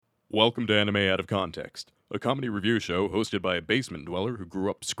Welcome to Anime Out of Context, a comedy review show hosted by a basement dweller who grew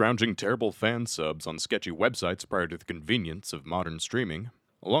up scrounging terrible fan subs on sketchy websites prior to the convenience of modern streaming,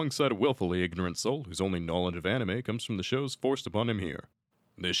 alongside a willfully ignorant soul whose only knowledge of anime comes from the shows forced upon him here.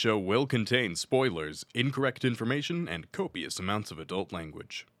 This show will contain spoilers, incorrect information, and copious amounts of adult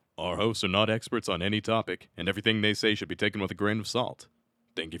language. Our hosts are not experts on any topic, and everything they say should be taken with a grain of salt.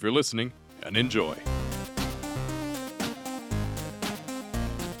 Thank you for listening, and enjoy.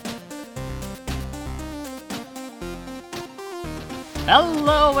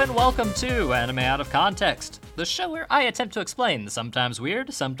 Hello and welcome to Anime Out of Context, the show where I attempt to explain the sometimes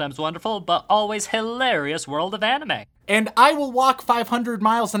weird, sometimes wonderful, but always hilarious world of anime. And I will walk 500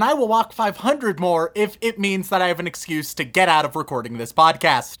 miles and I will walk 500 more if it means that I have an excuse to get out of recording this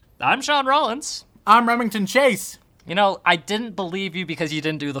podcast. I'm Sean Rollins. I'm Remington Chase. You know, I didn't believe you because you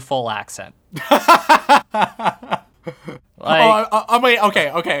didn't do the full accent. Wait,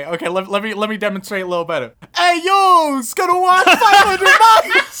 okay. Let me demonstrate a little better. Hey, yo, it's gonna walk 500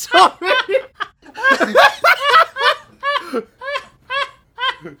 miles.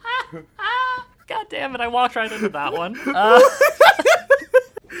 God damn it, I walked right into that one.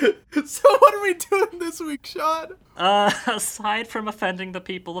 So what are we doing this week, Sean? Aside from offending the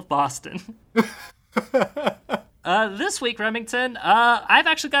people of Boston. This week, Remington, I've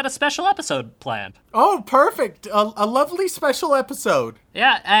actually got a special episode planned. Oh, perfect. A lovely special episode.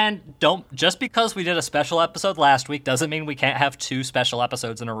 Yeah, and just because we did a special episode last week doesn't mean we can't have two special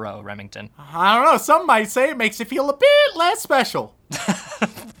episodes in a row, Remington. I don't know, some might say it makes you feel a bit less special.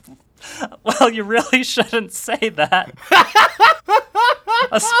 Well, you really shouldn't say that.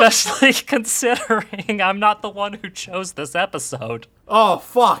 Especially considering I'm not the one who chose this episode. Oh,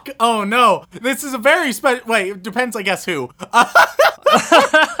 fuck. Oh, no. This is a very wait, it depends, I guess, who.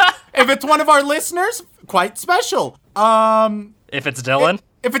 If it's one of our listeners, quite special. If it's Dylan?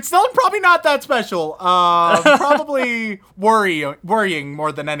 If it's Dylan, probably not that special. Probably worrying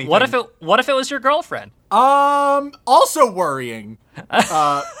more than anything. What if it was your girlfriend? Also worrying.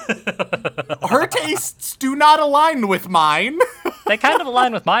 Her tastes do not align with mine. They kind of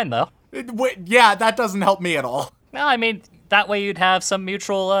align with mine, though. Yeah, that doesn't help me at all. No, I mean, that way you'd have some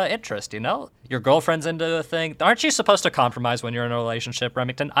mutual interest, you know? Your girlfriend's into a thing. Aren't you supposed to compromise when you're in a relationship,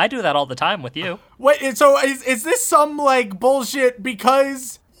 Remington? I do that all the time with you. Wait, so is this some, like, bullshit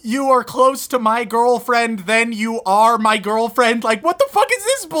because you are close to my girlfriend, then you are my girlfriend? Like, what the fuck is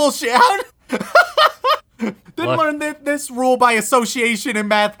this bullshit? Didn't learn this rule by association in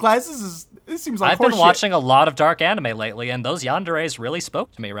math class. This seems like I've been watching a lot of dark anime lately, and those yanderes really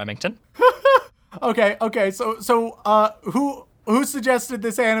spoke to me, Remington. Okay. So, who suggested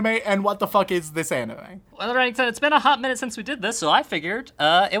this anime, and what the fuck is this anime? Well, Remington, it's been a hot minute since we did this, so I figured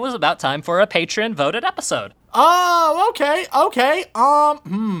it was about time for a Patreon-voted episode. Oh, okay.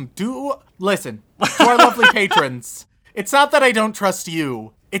 Listen, to our lovely patrons, it's not that I don't trust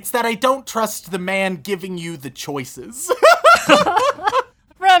you. It's that I don't trust the man giving you the choices.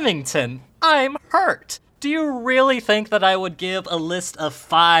 Remington, I'm hurt. Do you really think that I would give a list of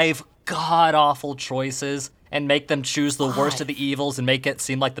 5 god-awful choices and make them choose the worst of the evils and make it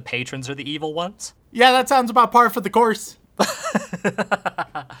seem like the patrons are the evil ones? Yeah, that sounds about par for the course.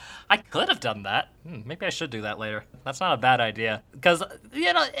 I could have done that. Maybe I should do that later. That's not a bad idea. Because,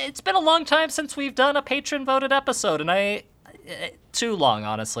 you know, it's been a long time since we've done a patron-voted episode, and too long,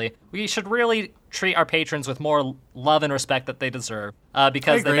 honestly. We should really treat our patrons with more love and respect that they deserve,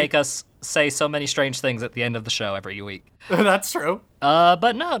 because they make us say so many strange things at the end of the show every week. That's true.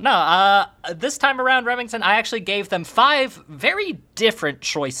 But no. This time around, Remington, I actually gave them 5 very different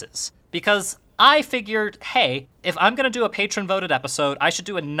choices, because I figured, hey, if I'm going to do a patron-voted episode, I should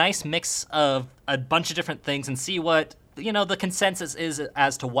do a nice mix of a bunch of different things and see what, you know, the consensus is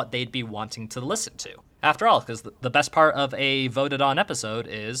as to what they'd be wanting to listen to. After all, because the best part of a voted-on episode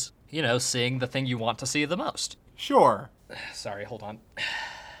is, you know, seeing the thing you want to see the most. Sure. Sorry, hold on.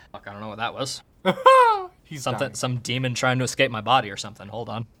 Fuck, I don't know what that was. He's something, dying. some demon trying to escape my body or something. Hold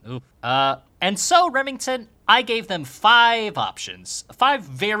on. Ooh. And so, Remington, I gave them 5 options. 5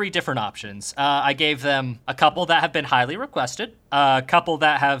 very different options. I gave them a couple that have been highly requested, a couple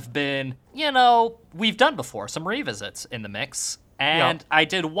that have been, you know, we've done before, some revisits in the mix, and I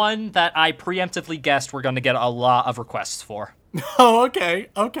did one that I preemptively guessed we're going to get a lot of requests for. Oh, okay.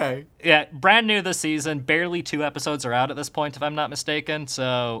 Yeah, brand new this season, barely 2 episodes are out at this point, if I'm not mistaken,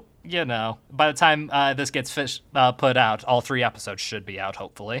 so, you know, by the time this gets put out, all 3 episodes should be out,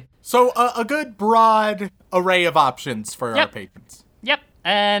 hopefully. So, a good broad array of options for our patrons. Yep,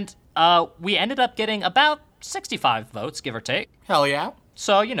 and we ended up getting about 65 votes, give or take. Hell yeah.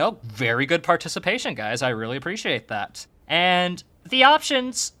 So, you know, very good participation, guys. I really appreciate that. And the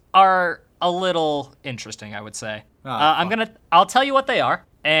options are a little interesting, I would say. I'll tell you what they are,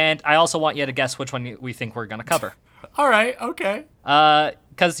 and I also want you to guess which one we think we're gonna cover. All right, okay.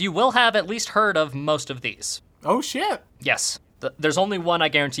 Because you will have at least heard of most of these. Oh, shit. Yes. There's only one I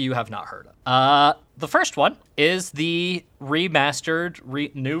guarantee you have not heard of. The first one is the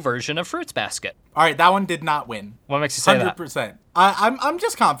remastered new version of Fruits Basket. All right, that one did not win. What makes you say that? 100%. I'm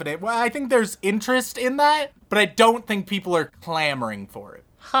just confident. Well, I think there's interest in that, but I don't think people are clamoring for it.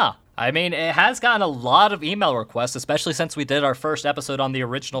 Huh. I mean, it has gotten a lot of email requests, especially since we did our first episode on the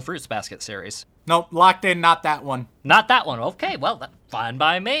original Fruits Basket series. Nope, locked in, not that one. Not that one. Okay, well, that's fine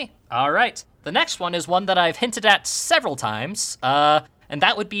by me. All right. The next one is one that I've hinted at several times, and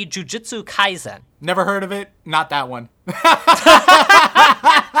that would be Jujutsu Kaisen. Never heard of it, not that one.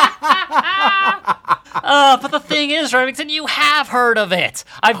 But the thing is, Remington, you have heard of it.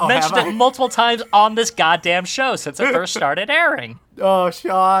 I've mentioned it multiple times on this goddamn show since it first started airing. Oh,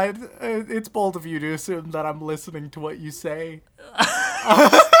 Sean, it's bold of you to assume that I'm listening to what you say.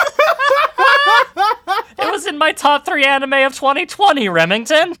 It was in my top 3 anime of 2020,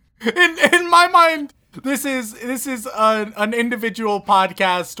 Remington. In my mind, this is an individual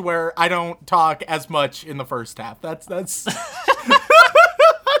podcast where I don't talk as much in the first half. That's.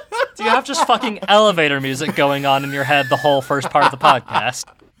 Do you have just fucking elevator music going on in your head the whole first part of the podcast?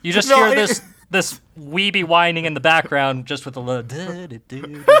 You just hear this weeby whining in the background, just with a little.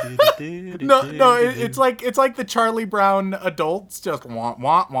 No, it's like the Charlie Brown adults just want,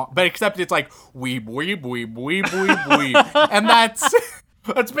 but except it's like weeb, and that's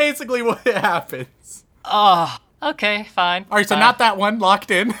basically what happens. Oh, okay, fine. All right, so not that one,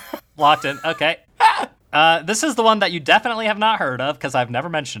 locked in. Locked in, okay. This is the one that you definitely have not heard of, because I've never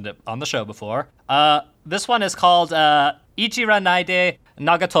mentioned it on the show before. This one is called Ichira Naide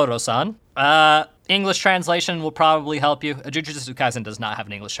Nagatoro-san. English translation will probably help you. Jujutsu Kaisen does not have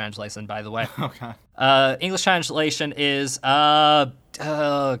an English translation, by the way. Okay. English translation is, oh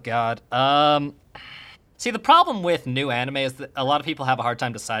god. See, the problem with new anime is that a lot of people have a hard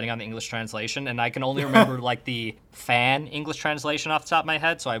time deciding on the English translation, and I can only remember, like, the fan English translation off the top of my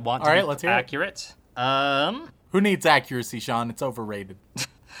head, so I want to be accurate. Who needs accuracy, Sean? It's overrated.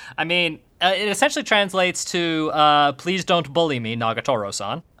 I mean, it essentially translates to, please don't bully me,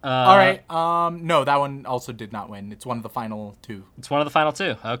 Nagatoro-san. All right. No, that one also did not win. It's one of the final 2. It's one of the final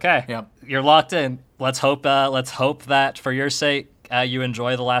 2. Okay. Yep. You're locked in. Let's hope that, for your sake, you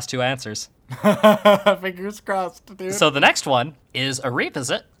enjoy the last 2 answers. Fingers crossed, dude. So the next one is a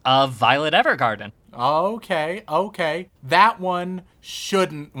revisit of Violet Evergarden. Okay. That one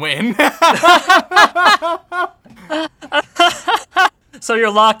shouldn't win. So you're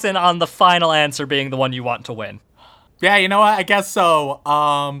locked in on the final answer being the one you want to win. Yeah, you know what? I guess so.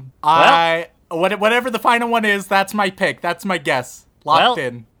 Whatever the final one is, that's my pick. That's my guess. Locked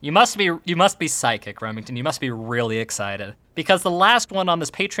in. You must be psychic, Remington. You must be really excited. Because the last one on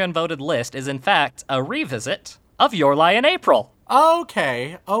this Patreon voted list is in fact a revisit of Your Lie in April.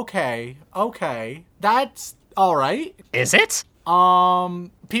 Okay. That's all right. Is it?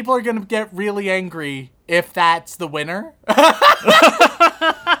 People are gonna get really angry if that's the winner.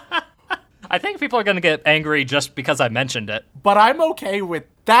 I think people are gonna get angry just because I mentioned it. But I'm okay with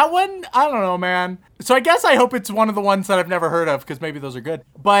that one. I don't know, man. So I guess I hope it's one of the ones that I've never heard of, because maybe those are good.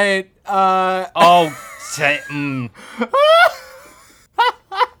 But,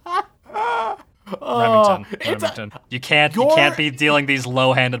 Remington. You can't be dealing these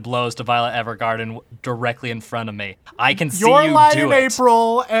low-handed blows to Violet Evergarden directly in front of me. I can see you do it. Your Lie in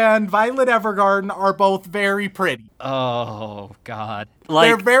April and Violet Evergarden are both very pretty. Oh, God.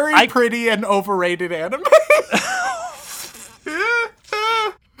 They're very pretty and overrated anime.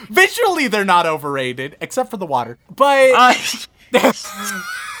 Visually, they're not overrated, except for the water. But...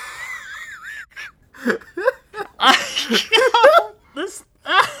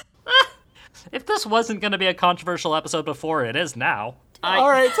 If this wasn't going to be a controversial episode before, it is now. All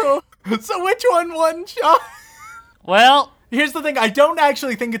right, so which one won, Sean? Well... Here's the thing. I don't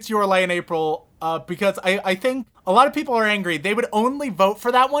actually think it's Your Lie in April, because I think a lot of people are angry. They would only vote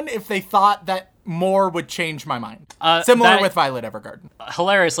for that one if they thought that more would change my mind. Similar with Violet Evergarden.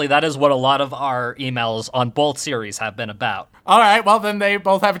 Hilariously, that is what a lot of our emails on both series have been about. All right, well, then they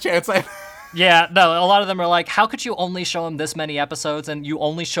both have a chance. Yeah, no, a lot of them are like, how could you only show him this many episodes and you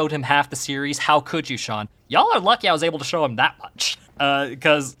only showed him half the series? How could you, Sean? Y'all are lucky I was able to show him that much.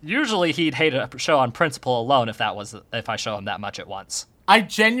 Because usually he'd hate a show on principle alone if I show him that much at once. I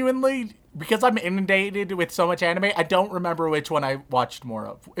genuinely because I'm inundated with so much anime, I don't remember which one I watched more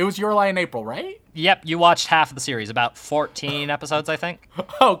of. It was Your Lie in April, right? Yep, you watched half of the series, about 14 episodes, I think.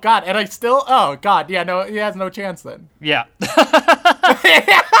 Oh, God, and oh, God, yeah, no, he has no chance then. Yeah.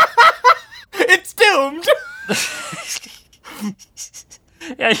 It's doomed!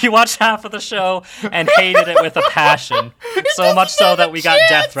 Yeah, you watched half of the show and hated it with a passion. So much so that we got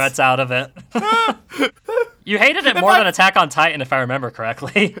death threats out of it. You hated it more than Attack on Titan, if I remember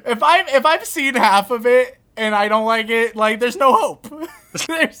correctly. If I've seen half of it and I don't like it, like, there's no hope.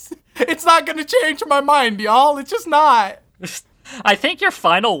 It's not gonna change my mind, y'all. It's just not. I think your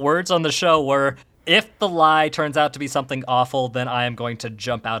final words on the show were, if the lie turns out to be something awful, then I am going to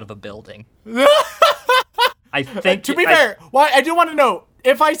jump out of a building. I think... To be fair, I do want to know,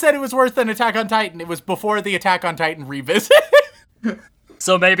 if I said it was worse than Attack on Titan, it was before the Attack on Titan revisit.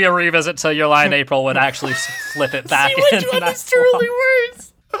 So maybe a revisit to Your Lie in April would actually flip it back. See which one is truly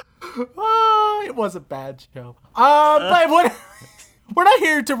worse. It was a bad show. But we're not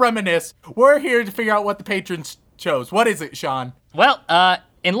here to reminisce. We're here to figure out what the patrons chose. What is it, Sean? Well,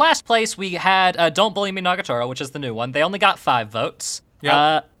 in last place, we had Don't Bully Me Nagatoro, which is the new one. They only got 5 votes.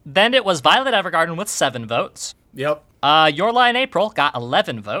 Yep. Then it was Violet Evergarden with 7 votes. Yep. Your Lie in April got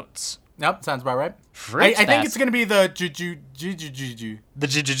 11 votes. Yep, sounds about right. I think it's gonna be the juju. The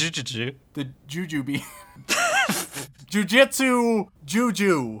jujutsu. The jujube. Jujitsu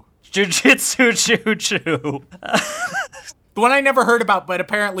juju. Jujitsu juju. The one I never heard about, but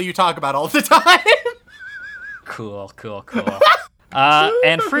apparently you talk about all the time. Cool.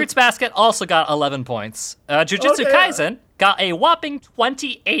 And Fruits Basket also got 11 points. Jujutsu Kaisen got a whopping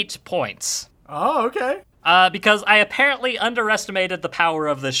 28 points. Oh, okay. Because I apparently underestimated the power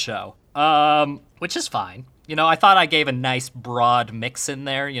of this show. Which is fine. You know, I thought I gave a nice broad mix in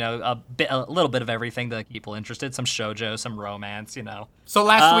there, you know, a little bit of everything to keep people interested. Some shoujo, some romance, you know. So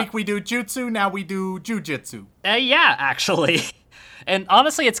last week we do jutsu, now we do jujitsu. Yeah, actually. And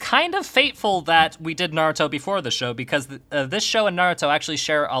honestly, it's kind of fateful that we did Naruto before the show, because this show and Naruto actually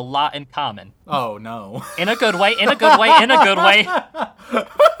share a lot in common. Oh, no. In a good way.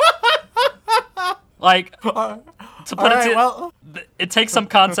 Like, to put it takes some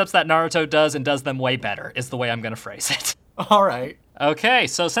concepts that Naruto does and does them way better, is the way I'm going to phrase it. All right. Okay,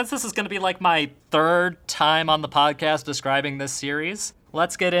 so since this is going to be like my 3rd time on the podcast describing this series,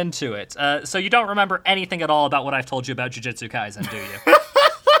 let's get into it. So you don't remember anything at all about what I've told you about Jujutsu Kaisen, do you?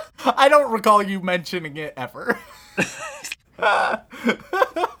 I don't recall you mentioning it ever.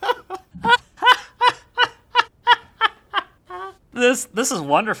 This is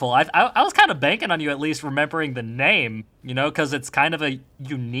wonderful. I was kind of banking on you at least remembering the name, you know, because it's kind of a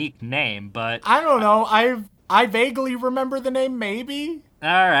unique name, but... I don't know. I vaguely remember the name, maybe? All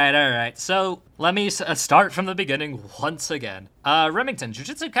right. So let me start from the beginning once again. Remington,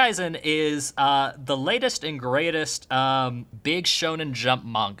 Jujutsu Kaisen is the latest and greatest big Shonen Jump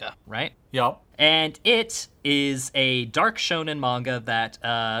manga, right? Yup. And it is a dark shonen manga that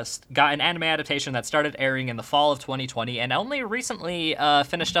got an anime adaptation that started airing in the fall of 2020 and only recently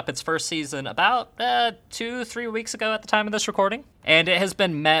finished up its first season about 2-3 weeks ago at the time of this recording. And it has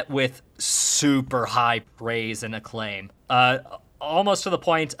been met with super high praise and acclaim. Almost to the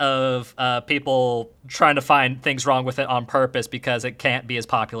point of people trying to find things wrong with it on purpose because it can't be as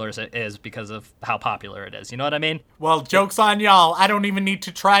popular as it is because of how popular it is. You know what I mean? Well, joke's on y'all. I don't even need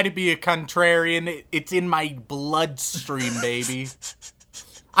to try to be a contrarian. It's in my bloodstream, baby.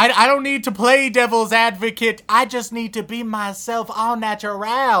 I don't need to play devil's advocate. I just need to be myself all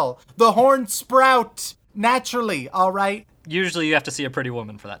natural. The horn sprout naturally, all right? Usually you have to see a pretty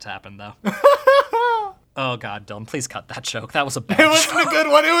woman for that to happen, though. Oh, God, Dylan, please cut that joke. That was a bad joke. It wasn't a good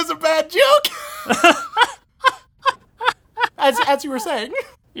one. It was a bad joke. as you were saying.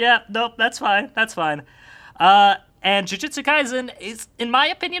 Yeah, nope, that's fine. And Jujutsu Kaisen is, in my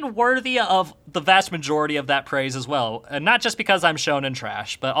opinion, worthy of the vast majority of that praise as well. And not just because I'm shonen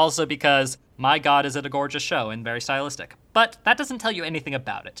trash, but also because, my God, is it a gorgeous show and very stylistic. But that doesn't tell you anything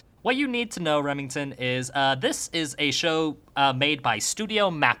about it. What you need to know, Remington, is this is a show made by Studio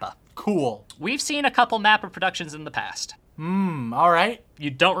Mappa. Cool. We've seen a couple Mappa productions in the past. All right. You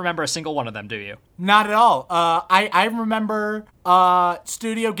don't remember a single one of them, do you? Not at all. I remember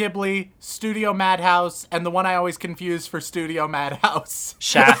Studio Ghibli, Studio Madhouse, and the one I always confuse for Studio Madhouse.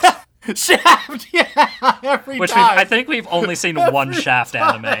 Shaft. Shaft, yeah, every time. I think we've only seen one Shaft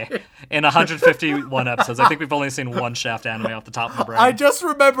anime. In 151 episodes, I think we've only seen one Shaft anime off the top of the brain. I just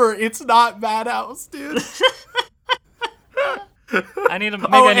remember it's not Madhouse, dude. I need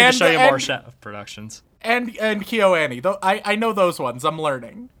to show you more Shaft productions. And KyoAni. I know those ones. I'm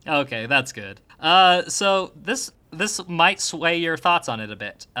learning. Okay, that's good. So this this might sway your thoughts on it a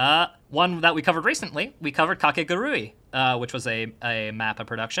bit. One that we covered recently, we covered Kakegurui, which was a MAPPA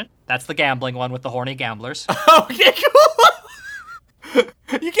production. That's the gambling one with the horny gamblers. Okay, cool.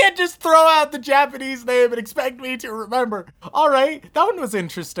 You can't just throw out the Japanese name and expect me to remember. All right, that one was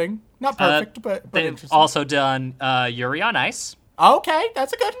interesting. Not perfect, but They've interesting. also done Yuri on Ice. Okay,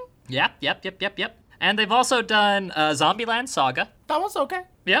 that's a good one. Yep. And they've also done Zombieland Saga. That one's okay.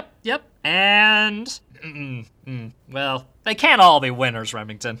 Yep. And, well, they can't all be winners,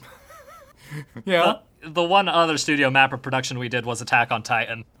 Remington. Yeah. The one other Studio MAPPA production we did was Attack on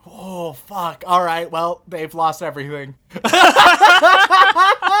Titan. Oh, fuck. All right, well, they've lost everything.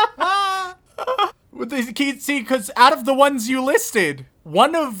 See, because out of the ones you listed,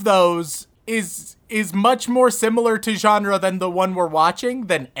 one of those is much more similar to genre than the one we're watching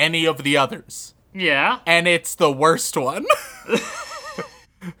than any of the others. Yeah. And it's the worst one.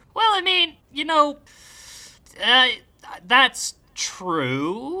 Well, I mean, that's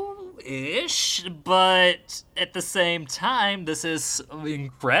true-ish, but at the same time, this is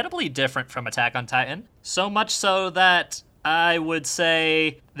incredibly different from Attack on Titan. So much so that I would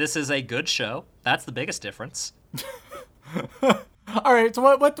say this is a good show. That's the biggest difference. All right,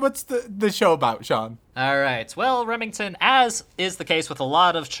 so what's the show about, Sean? All right. Well, Remington, as is the case with a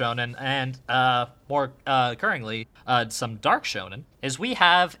lot of shonen and more currently some dark shonen, is we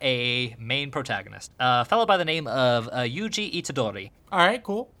have a main protagonist, a fellow by the name of Yuji Itadori. All right,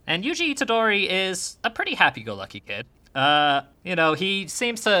 cool. And Yuji Itadori is a pretty happy-go-lucky kid. He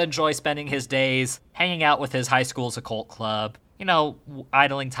seems to enjoy spending his days hanging out with his high school's occult club,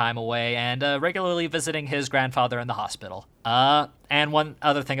 idling time away, and regularly visiting his grandfather in the hospital. And one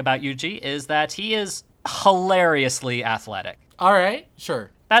other thing about Yuji is that he is hilariously athletic. All right,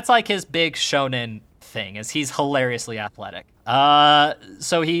 sure. That's like his big shonen thing, is he's hilariously athletic.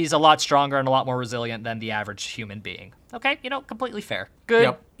 So he's a lot stronger and a lot more resilient than the average human being. Okay, completely fair. Good,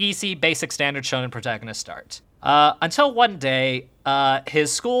 Yep. easy, basic standard shonen protagonist start. Until one day,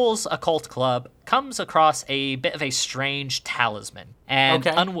 his school's occult club comes across a bit of a strange talisman and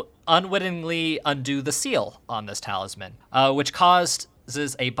unwittingly undo the seal on this talisman, which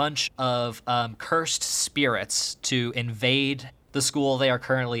causes a bunch of cursed spirits to invade the school they are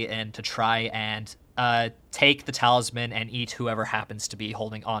currently in to try and take the talisman and eat whoever happens to be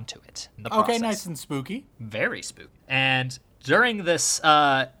holding onto it in the process. Okay, nice and spooky. Very spooky. And during this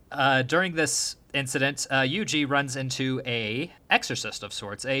incident, Yuji runs into a exorcist of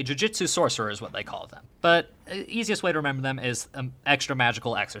sorts, a jujitsu sorcerer is what they call them. But easiest way to remember them is extra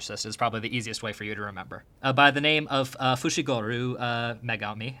magical exorcist is probably the easiest way for you to remember. By the name of Fushiguro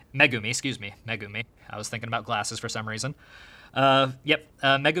Megumi. I was thinking about glasses for some reason. Megumi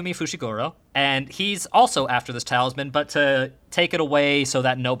Fushiguro. And he's also after this talisman, but to take it away so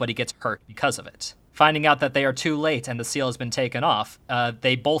that nobody gets hurt because of it. Finding out that they are too late and the seal has been taken off,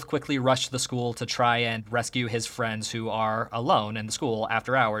 they both quickly rush to the school to try and rescue his friends who are alone in the school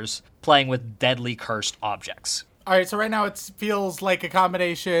after hours, playing with deadly cursed objects. All right, so right now it feels like a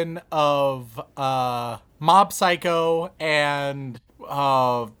combination of Mob Psycho and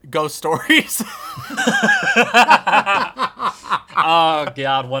Ghost Stories. Oh,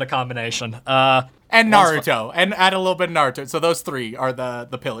 God, what a combination. And Naruto, and add a little bit of Naruto. So those three are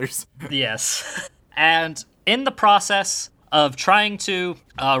the pillars. Yes. And in the process of trying to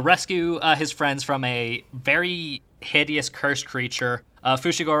rescue his friends from a very hideous cursed creature,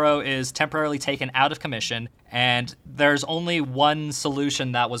 Fushiguro is temporarily taken out of commission, and there's only one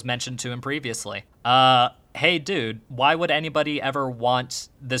solution that was mentioned to him previously. Hey, dude, why would anybody ever want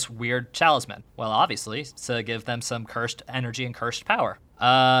this weird talisman? Well, obviously, to give them some cursed energy and cursed power.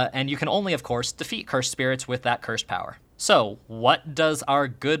 And you can only, of course, defeat cursed spirits with that cursed power. So, what does our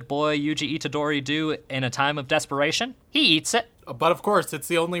good boy Yuji Itadori do in a time of desperation? He eats it. But of course, it's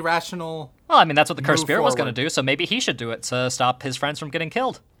the only rational. Well, I mean, that's what the cursed Move spirit was going to forward. do, so maybe he should do it to stop his friends from getting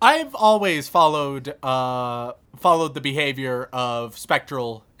killed. I've always followed the behavior of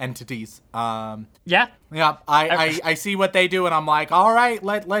spectral entities. Yeah. Yeah, I see what they do, and I'm like, all right,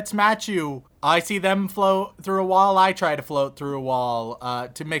 let's match you. I see them float through a wall. I try to float through a wall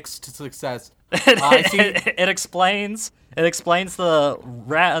to mixed success. I see. It explains the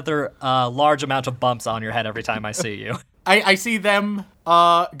rather large amount of bumps on your head every time I see you. I see them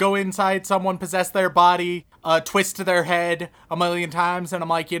go inside someone, possess their body, twist their head a million times, and I'm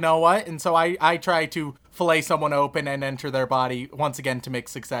like, you know what? And so I try to fillet someone open and enter their body once again to make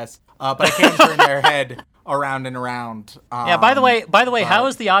success. But I can't turn their head around and around. Yeah. By the way, how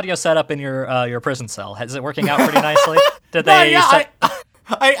is the audio set up in your prison cell? Is it working out pretty nicely? Did they?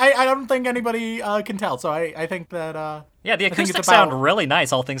 I don't think anybody can tell, so I think that... Yeah, the I think it's acoustics about- sound really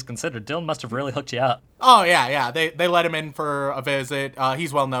nice, all things considered. Dylan must have really hooked you up. Oh, yeah. They let him in for a visit.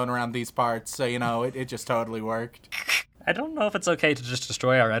 He's well known around these parts, so, it just totally worked. I don't know if it's okay to just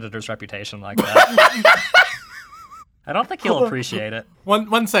destroy our editor's reputation like that. I don't think he'll appreciate it.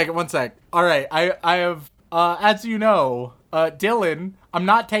 One sec. All right, I have, as you know, Dylan, I'm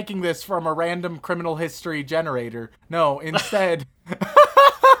not taking this from a random criminal history generator. No, instead,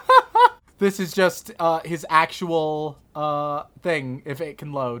 this is just his actual thing, if it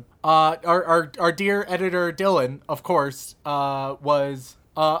can load. Our dear editor Dylan, of course, was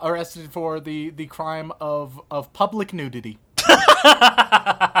arrested for the crime of public nudity.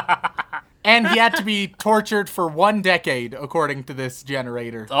 And he had to be tortured for 1 decade, according to this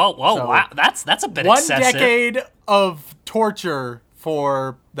generator. Oh, whoa, So, wow. That's a bit 1 excessive. decade of torture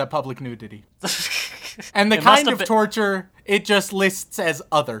for the public nudity. And the It must kind have of been- torture, it just lists as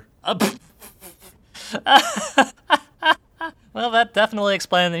other. Well, that definitely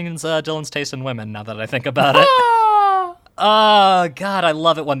explains Dylan's taste in women, now that I think about it. Oh, God, I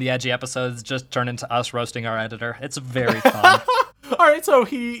love it when the edgy episodes just turn into us roasting our editor. It's very fun. All right, so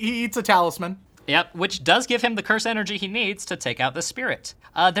he eats a talisman. Yep, which does give him the curse energy he needs to take out the spirit.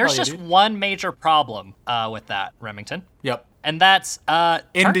 There's Oh, yeah, just dude. one major problem with that, Remington. Yep. And that's...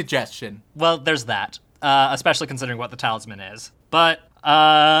 Indigestion. Well, there's that, especially considering what the talisman is. But,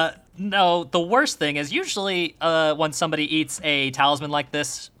 no, the worst thing is usually when somebody eats a talisman like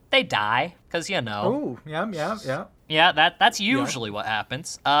this, they die, because, Oh, yeah. Yeah, that's usually what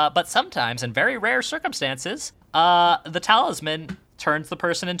happens. But sometimes, in very rare circumstances, the talisman turns the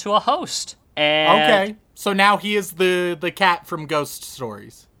person into a host. And Okay, so now he is the cat from Ghost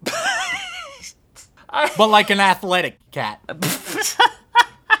Stories. But like an athletic cat.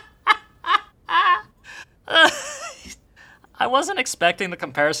 I wasn't expecting the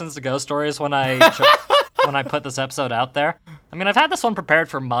comparisons to Ghost Stories when I when I put this episode out there. I mean, I've had this one prepared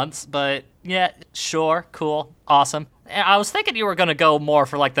for months, but yeah, sure, cool, awesome. I was thinking you were gonna go more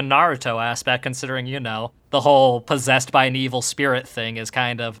for like the Naruto aspect, considering the whole possessed by an evil spirit thing is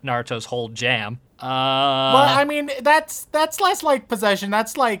kind of Naruto's whole jam. Well, I mean, that's less like possession.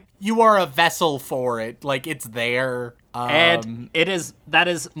 That's like you are a vessel for it. Like it's there. And that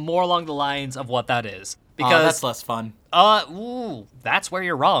is more along the lines of what that is. that's Because less fun. that's where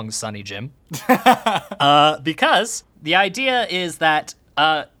you're wrong, Sonny Jim. Because the idea is that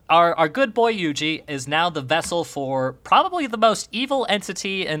our good boy Yuji is now the vessel for probably the most evil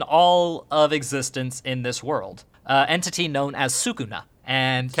entity in all of existence in this world. Entity known as Sukuna.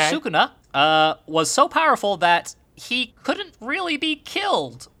 And Sukuna was so powerful that he couldn't really be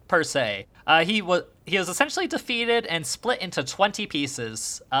killed, per se. He was essentially defeated and split into 20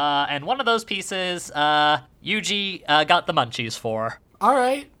 pieces. And one of those pieces, Yuji got the munchies for. All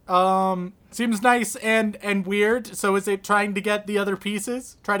right. Seems nice and weird. So is it trying to get the other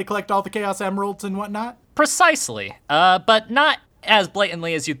pieces? Try to collect all the Chaos Emeralds and whatnot? Precisely, but not as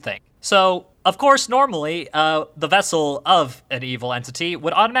blatantly as you'd think. So, of course, normally, the vessel of an evil entity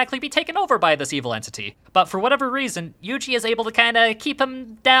would automatically be taken over by this evil entity. But for whatever reason, Yuji is able to kind of keep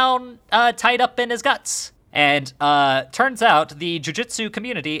him down, tied up in his guts. And turns out the jujutsu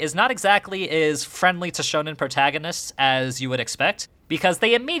community is not exactly as friendly to shonen protagonists as you would expect, because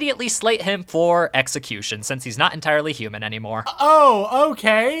they immediately slate him for execution since he's not entirely human anymore. Oh,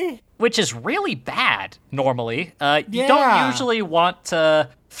 okay. Which is really bad, normally. You Yeah. don't usually want to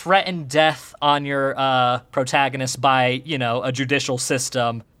threaten death on your protagonist by, a judicial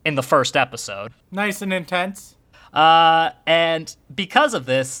system in the first episode. Nice and intense. And because of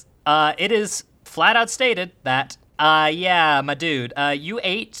this, it is flat out stated that, yeah, my dude, you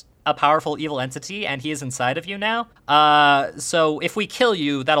ate a powerful evil entity and he is inside of you now. So if we kill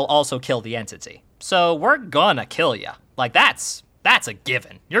you, that'll also kill the entity. So we're gonna kill you. Like, that's a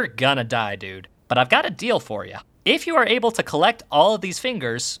given. You're gonna die, dude. But I've got a deal for you. If you are able to collect all of these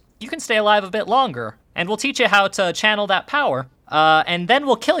fingers, you can stay alive a bit longer, and we'll teach you how to channel that power, and then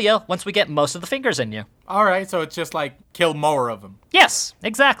we'll kill you once we get most of the fingers in you. All right, so it's just like kill more of them. Yes,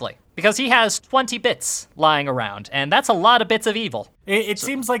 exactly. Because he has 20 bits lying around, and that's a lot of bits of evil. It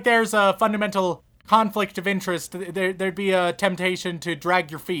seems like there's a fundamental conflict of interest. There'd be a temptation to drag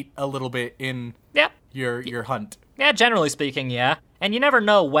your feet a little bit in Yep. your hunt. Yeah, generally speaking, yeah. And you never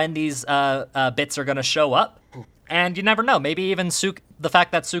know when these bits are going to show up. And you never know. Maybe even the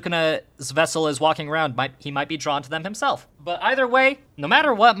fact that Sukuna's vessel is walking around, he might be drawn to them himself. But either way, no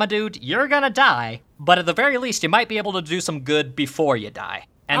matter what, my dude, you're going to die. But at the very least, you might be able to do some good before you die.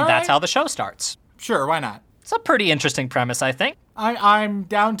 And All that's right. how the show starts. Sure, why not? It's a pretty interesting premise, I think. I'm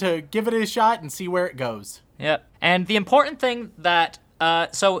down to give it a shot and see where it goes. Yep. And the important thing that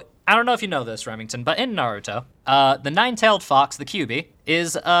So I don't know if you know this, Remington, but in Naruto, the nine-tailed fox, the Kyuubi,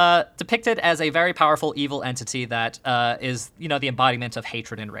 is depicted as a very powerful evil entity that is, the embodiment of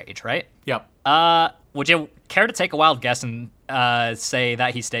hatred and rage, right? Yep. Would you care to take a wild guess and say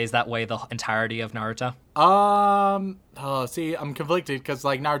that he stays that way the entirety of Naruto? See, I'm conflicted because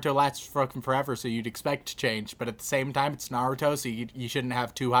like Naruto lasts fucking forever, so you'd expect change, but at the same time, it's Naruto, so you shouldn't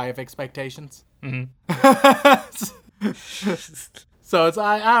have too high of expectations. Mm-hmm. So it's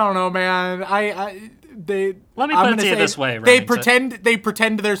I don't know, man. Let me put it to you this way, Remington. They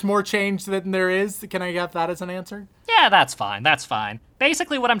pretend there's more change than there is. Can I get that as an answer? Yeah, that's fine. That's fine.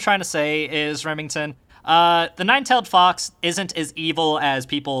 Basically, what I'm trying to say is, Remington, the nine-tailed fox isn't as evil as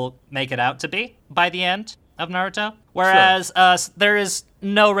people make it out to be by the end of Naruto. Whereas there is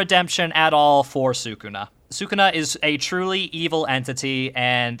no redemption at all for Sukuna. Sukuna is a truly evil entity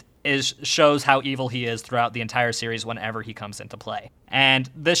and shows how evil he is throughout the entire series whenever he comes into play. And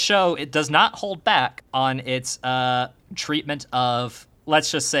this show, it does not hold back on its treatment of,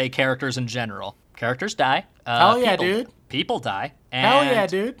 let's just say, characters in general. Characters die. Hell yeah, dude. People die. And, hell yeah,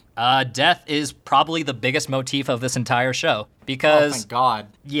 dude. Death is probably the biggest motif of this entire show. Because, oh, thank God.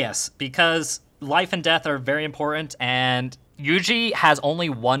 Yes, because life and death are very important, and Yuji has only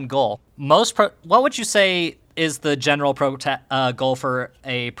one goal. What would you say is the general goal for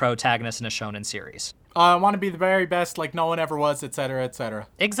a protagonist in a shonen series? I want to be the very best, like no one ever was, etc., etc.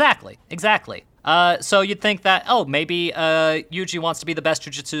 Exactly. So you'd think that, maybe Yuji wants to be the best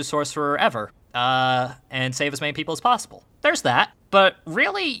jujutsu sorcerer ever, and save as many people as possible. There's that. But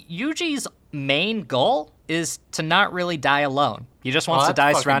really, Yuji's main goal is to not really die alone. He just wants to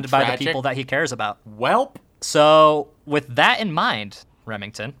die surrounded by the people that he cares about. Welp. So with that in mind,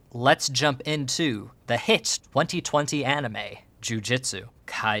 Remington, let's jump into the hit 2020 anime, Jujutsu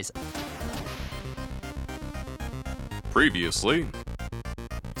Kaisen. Previously.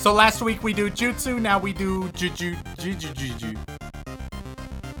 So last week we do jutsu, now we do juju.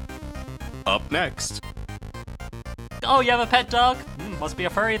 Up next. Oh, you have a pet dog? Must be a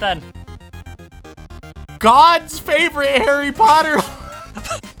furry then. God's favorite Harry Potter.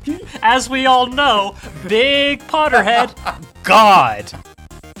 As we all know, big Potterhead, God.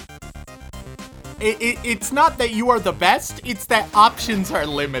 It's not that you are the best, it's that options are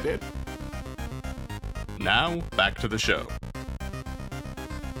limited. Now, back to the show.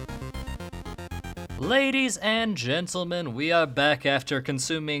 Ladies and gentlemen, we are back after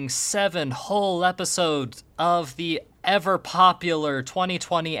consuming 7 whole episodes of the ever-popular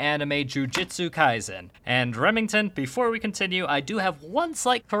 2020 anime Jujutsu Kaisen. And Remington, before we continue, I do have one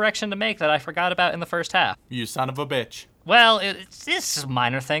slight correction to make that I forgot about in the first half. You son of a bitch. Well, it's a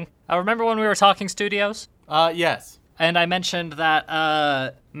minor thing. Remember when we were talking studios? Yes. And I mentioned that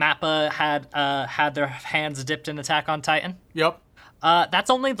Mappa had their hands dipped in Attack on Titan? Yep. That's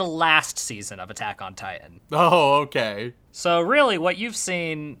only the last season of Attack on Titan. Oh, okay. So really, what you've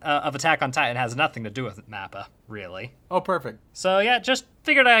seen of Attack on Titan has nothing to do with Mappa, really. Oh, perfect. So yeah, just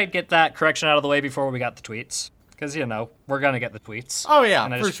figured I'd get that correction out of the way before we got the tweets. Because, we're going to get the tweets. Oh, yeah,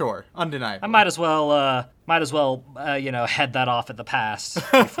 for sure. Undeniable. I might as well, head that off at the past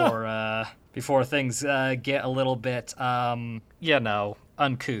before things get a little bit,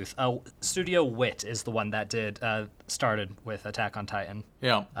 uncouth. Studio Wit is the one that started with Attack on Titan.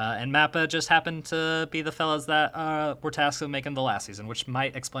 Yeah. And Mappa just happened to be the fellas that were tasked with making the last season, which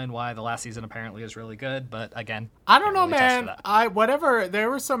might explain why the last season apparently is really good. But again, I don't know, man. There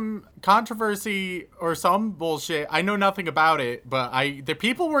was some controversy or some bullshit. I know nothing about it, but the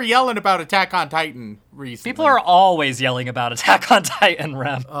people were yelling about Attack on Titan recently. People are always yelling about Attack on Titan,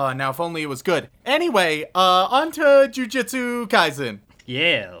 Rem. Now if only it was good. Anyway, on to Jujutsu Kaisen.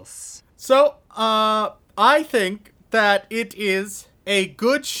 Yes. So, I think that it is a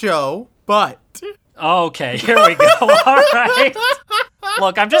good show, but... Okay, here we go. All right.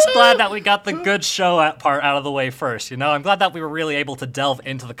 Look, I'm just glad that we got the good show part out of the way first, I'm glad that we were really able to delve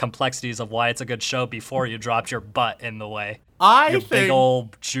into the complexities of why it's a good show before you dropped your butt in the way. Your big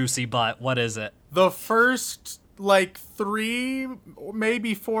old juicy butt. What is it? The first, 3,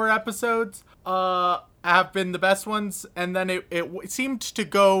 maybe 4 episodes, have been the best ones, and then it seemed to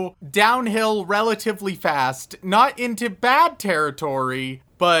go downhill relatively fast. Not into bad territory,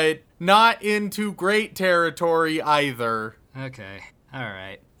 but not into great territory either. Okay, all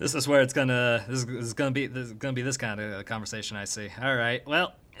right. This is where this is gonna be this kind of conversation, I see. All right,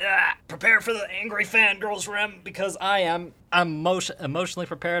 well, prepare for the angry fangirls, Rem, because I'm emotionally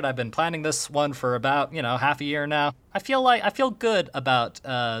prepared. I've been planning this one for about, half a year now. I feel good about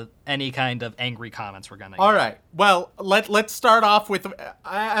any kind of angry comments we're gonna get. All right. Well, let's start off with,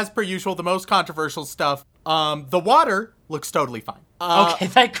 as per usual, the most controversial stuff. The water looks totally fine. Okay,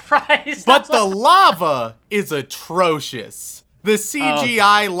 thank Christ. But the lava is atrocious. The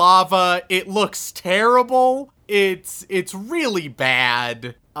CGI lava, it looks terrible. It's really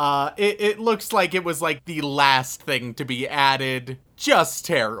bad. It looks like it was like the last thing to be added. Just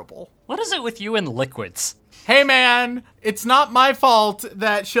terrible. What is it with you and liquids? Hey man, it's not my fault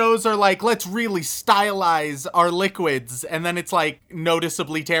that shows are like, let's really stylize our liquids, and then it's like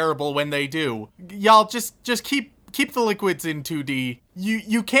noticeably terrible when they do. Y'all just keep the liquids in 2D.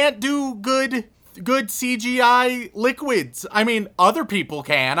 You can't do good CGI liquids. I mean, other people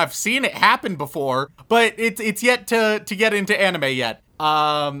can. I've seen it happen before, but it's yet to get into anime yet.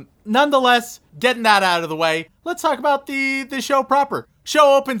 Nonetheless, getting that out of the way, let's talk about the show proper.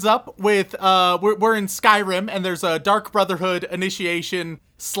 Show opens up with, we're in Skyrim, and there's a Dark Brotherhood initiation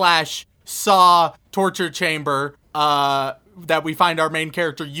 / Saw torture chamber, that we find our main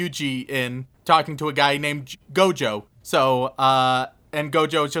character Yuji in, talking to a guy named Gojo. So, and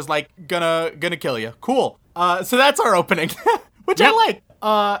Gojo is just like, gonna kill you. Cool. So that's our opening, which I like.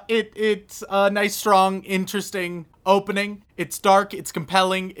 It's a nice, strong, interesting opening. It's dark, it's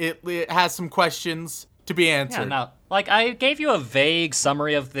compelling, it has some questions to be answered. Yeah, no. Like, I gave you a vague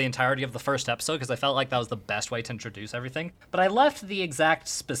summary of the entirety of the first episode because I felt like that was the best way to introduce everything, but I left the exact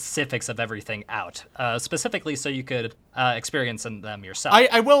specifics of everything out, specifically so you could experience them yourself.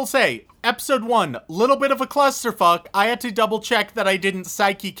 I will say, episode 1, little bit of a clusterfuck. I had to double check that I didn't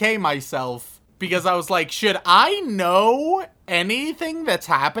Psyche K myself, because I was like, should I know anything that's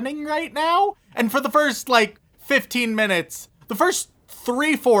happening right now? And for the first, 15 minutes, the first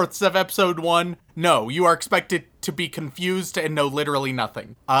 3/4 of episode 1, no, you are expected to be confused and know literally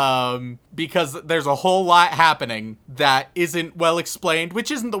nothing. Because there's a whole lot happening that isn't well explained,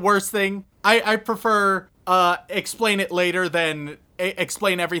 which isn't the worst thing. I prefer explain it later than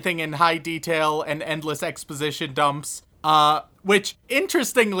explain everything in high detail and endless exposition dumps. Which,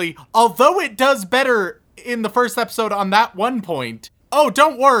 interestingly, although it does better in the first episode on that one point, oh,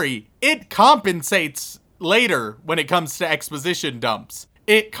 don't worry, it compensates later when it comes to exposition dumps.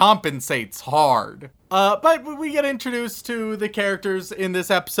 It compensates hard. But we get introduced to the characters in this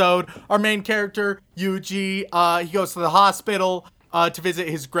episode. Our main character, Yuji, he goes to the hospital to visit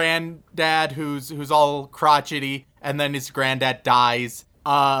his granddad, who's all crotchety, and then his granddad dies.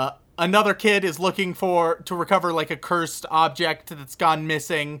 Another kid is looking to recover a cursed object that's gone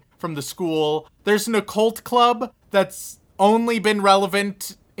missing from the school. There's an occult club that's only been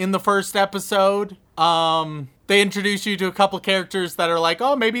relevant in the first episode. They introduce you to a couple characters that are like,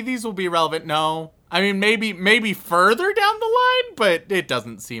 oh, maybe these will be relevant. No. I mean, maybe further down the line, but it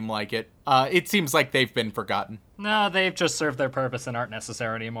doesn't seem like it. It seems like they've been forgotten. No, they've just served their purpose and aren't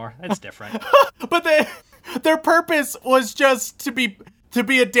necessary anymore. It's different. But their purpose was just to be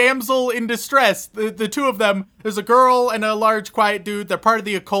a damsel in distress. The two of them, there's a girl and a large quiet dude. They're part of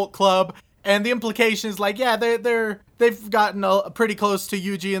the occult club. And the implication is they've gotten pretty close to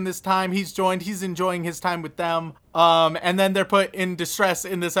Yuji in this time. He's enjoying his time with them. And then they're put in distress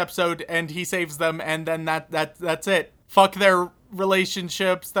in this episode, and he saves them, and then that's it. Fuck their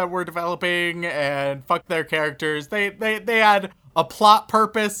relationships that we're developing, and fuck their characters. They had a plot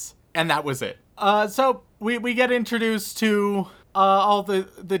purpose, and that was it. So we get introduced to all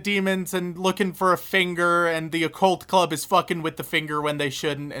the demons and looking for a finger, and the occult club is fucking with the finger when they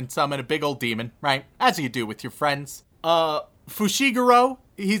shouldn't and summon a big old demon, right? As you do with your friends. Fushiguro,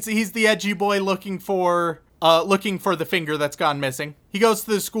 he's the edgy boy looking for the finger that's gone missing. He goes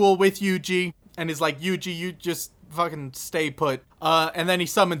to the school with Yuji and is like, Yuji, you just fucking stay put. And then he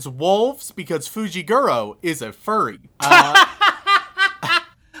summons wolves because Fujiguro is a furry.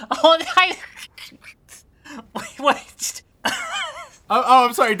 Wait. Oh,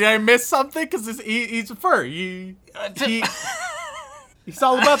 I'm sorry. Did I miss something? Because he's a furry. He's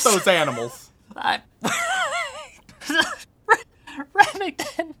all about those animals.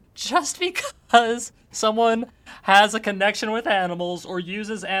 Remington, just because someone has a connection with animals or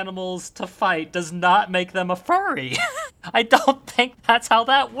uses animals to fight does not make them a furry. I don't think that's how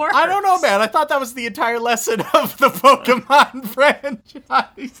that works. I don't know, man. I thought that was the entire lesson of the Pokemon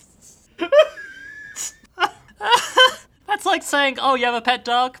franchise. That's like saying, oh, you have a pet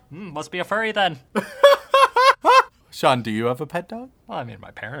dog? Must be a furry then. Sean, do you have a pet dog? Well, I mean,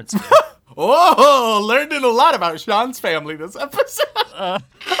 my parents do. Oh, learning a lot about Sean's family this episode.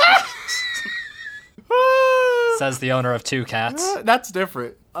 Says the owner of 2 cats. That's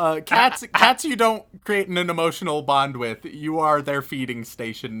different. Cats you don't create an emotional bond with. You are their feeding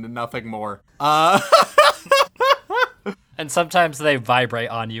station and nothing more. And sometimes they vibrate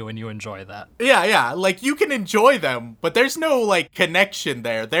on you and you enjoy that. Yeah, like you can enjoy them, but there's no like connection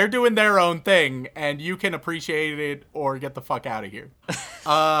there. They're doing their own thing and you can appreciate it or get the fuck out of here.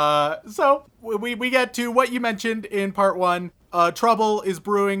 So we get to what you mentioned in part 1. Trouble is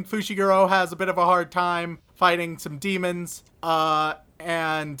brewing. Fushiguro has a bit of a hard time fighting some demons.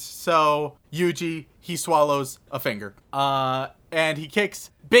 And so Yuji, he swallows a finger. And he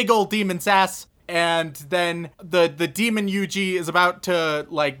kicks big old demon's ass. And then the demon Yuji is about to,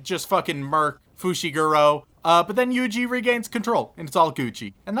 like, just fucking murk Fushiguro. But then Yuji regains control, and it's all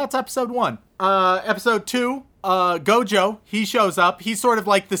Gucci. And that's episode 1. Episode 2, Gojo, he shows up. He's sort of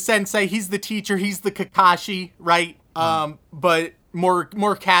like the sensei. He's the teacher. He's the Kakashi, right? But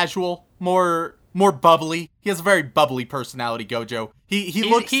more casual, more bubbly. He has a very bubbly personality, Gojo. He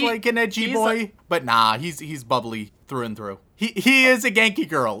looks like an edgy boy, but nah, he's bubbly through and through. He is a Genki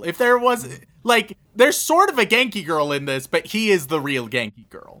girl. If there was, like, there's sort of a Genki girl in this, but he is the real Genki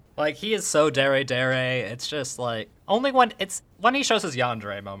girl. Like, he is so dere. It's just like, only when he shows his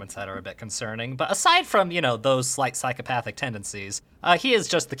yandere moments that are a bit concerning. But aside from, those slight psychopathic tendencies, he is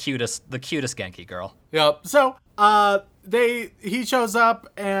just the cutest Genki girl. Yep. So, he shows up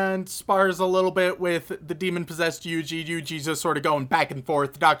and spars a little bit with the demon-possessed Yuji. Yuji's just sort of going back and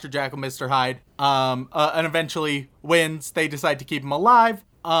forth, Dr. Jekyll, Mr. Hyde, and eventually wins. They decide to keep him alive.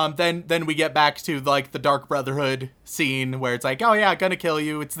 Then we get back to, like, the Dark Brotherhood scene where it's like, oh yeah, gonna kill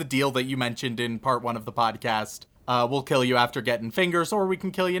you. It's the deal that you mentioned in part 1 of the podcast. We'll kill you after getting fingers, or we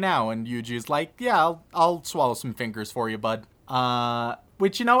can kill you now. And Yuji's like, yeah, I'll swallow some fingers for you, bud.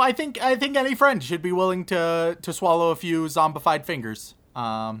 Which, I think any friend should be willing to swallow a few zombified fingers.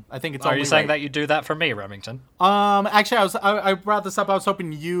 I think it's. Are you saying that you do that for me, Remington? Actually, I brought this up. I was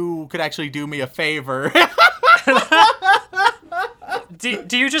hoping you could actually do me a favor.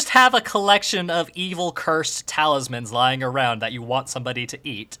 Do you just have a collection of evil cursed talismans lying around that you want somebody to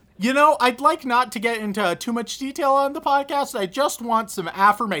eat? I'd like not to get into too much detail on the podcast. I just want some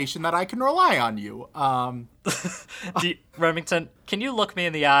affirmation that I can rely on you. Remington, can you look me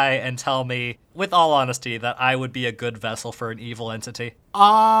in the eye and tell me, with all honesty, that I would be a good vessel for an evil entity?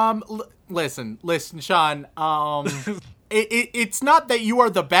 Listen, Sean. It's not that you are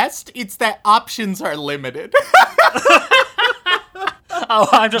the best. It's that options are limited. Oh,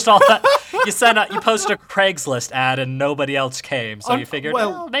 I'm just all that. You posted a Craigslist ad and nobody else came, so you figured,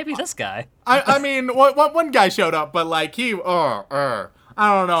 maybe this guy. I mean, one guy showed up, but like I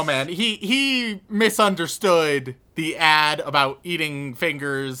don't know, man. He misunderstood the ad about eating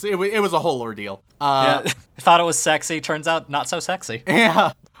fingers. It was a whole ordeal. Yeah, thought it was sexy. Turns out not so sexy.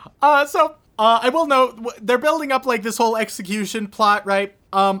 Yeah. So I will note they're building up like this whole execution plot, right?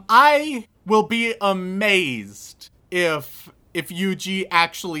 I will be amazed if Yuji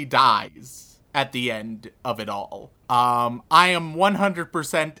actually dies at the end of it all. I am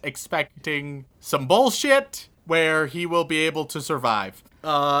 100% expecting some bullshit where he will be able to survive.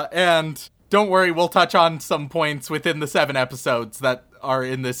 And don't worry, we'll touch on some points within the 7 episodes that are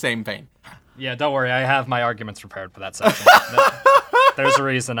in the same vein. Yeah, don't worry, I have my arguments prepared for that section. There's a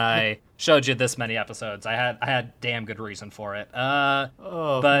reason I showed you this many episodes. I had damn good reason for it. And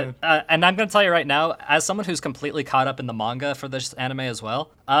I'm going to tell you right now, as someone who's completely caught up in the manga for this anime as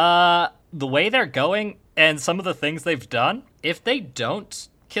well, the way they're going and some of the things they've done, if they don't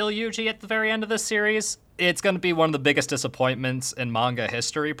kill Yuji at the very end of this series, it's going to be one of the biggest disappointments in manga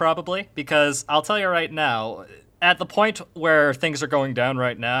history, probably. Because I'll tell you right now, at the point where things are going down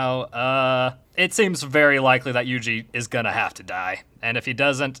right now, it seems very likely that Yuji is going to have to die. And if he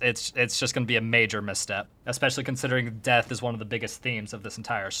doesn't, it's just going to be a major misstep, especially considering death is one of the biggest themes of this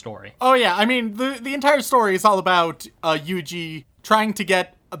entire story. Oh, yeah. I mean, the entire story is all about Yuji trying to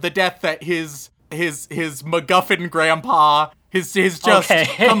get the death that his MacGuffin grandpa, his just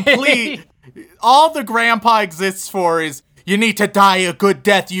complete... All the grandpa exists for is, you need to die a good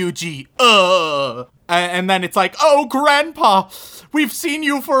death, Yuji. And then it's like, oh, Grandpa, we've seen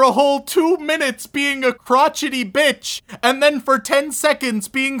you for a whole 2 minutes being a crotchety bitch, and then for 10 seconds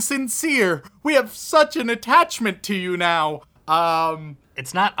being sincere. We have such an attachment to you now.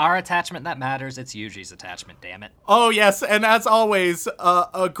 It's not our attachment that matters, it's Yuji's attachment, damn it. Oh, yes, and as always,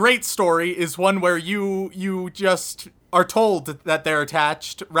 a great story is one where you just are told that they're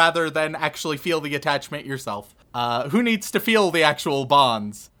attached rather than actually feel the attachment yourself. Who needs to feel the actual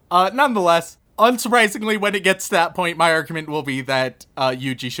bonds? Nonetheless, unsurprisingly, when it gets to that point, my argument will be that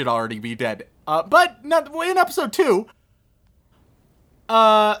Yuji should already be dead. But in episode 2,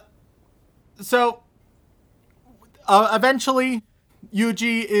 eventually,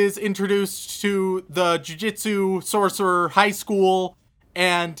 Yuji is introduced to the Jujutsu Sorcerer High School,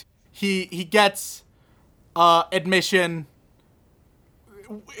 and he gets admission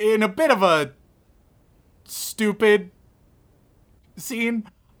in a bit of a stupid scene,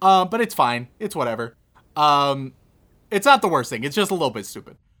 but it's fine. It's whatever. It's not the worst thing. It's just a little bit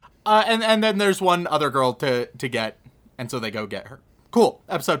stupid. And then there's one other girl to get, and so they go get her. Cool.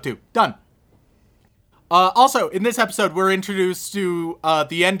 Episode 2. Done. Also, in this episode, we're introduced to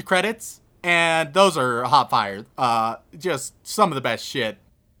the end credits, and those are hot fire. Just some of the best shit.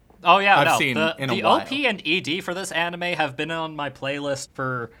 Oh yeah, I've seen in a while. The OP and ED for this anime have been on my playlist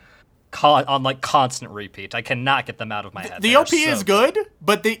for on constant repeat. I cannot get them out of my head. The OP is good,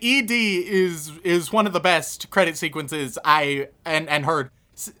 but the ED is one of the best credit sequences I heard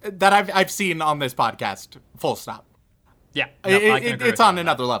that I've seen on this podcast. Full stop. Yeah, no, I can agree it's on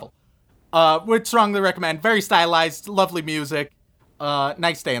another level. Would strongly recommend. Very stylized, lovely music,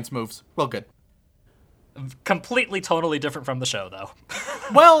 nice dance moves. Well, good. Completely, totally different from the show, though.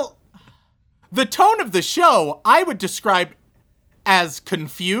 Well, the tone of the show I would describe as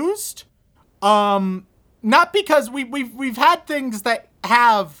confused. Not because we've had things that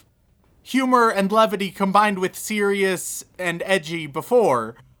have humor and levity combined with serious and edgy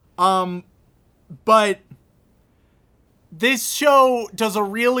before. But this show does a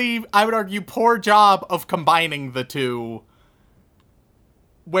really, I would argue, poor job of combining the two,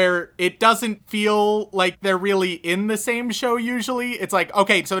 where it doesn't feel like they're really in the same show usually. It's like,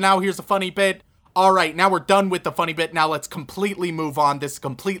 okay, so now here's a funny bit. All right, now we're done with the funny bit. Now let's completely move on. This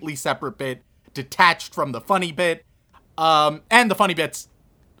completely separate bit, detached from the funny bit. And the funny bits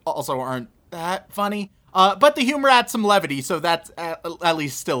also aren't that funny. But the humor adds some levity, so that's at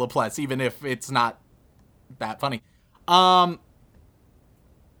least still a plus, even if it's not that funny. So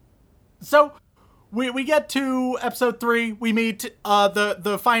we get to episode 3. We meet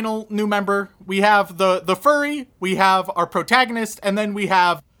the final new member. We have the furry. We have our protagonist, and then we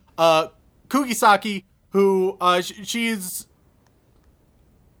have Kugisaki, who she's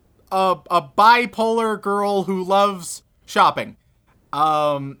a bipolar girl who loves shopping,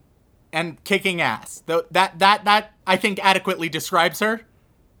 and kicking ass. That I think adequately describes her.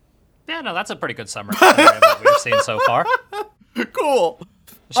 Yeah, no, that's a pretty good summary of what we've seen so far. Cool.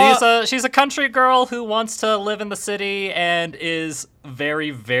 She's a country girl who wants to live in the city and is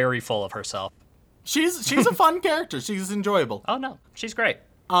very, very full of herself. She's a fun character. She's enjoyable. Oh no, she's great.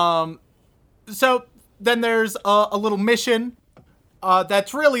 So then there's a little mission.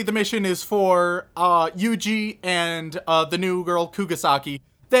 That's really the mission is for Yuji and the new girl Kugisaki.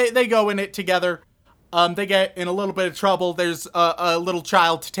 They go in it together. They get in a little bit of trouble. There's a little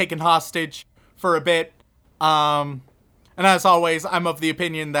child taken hostage for a bit. And as always, I'm of the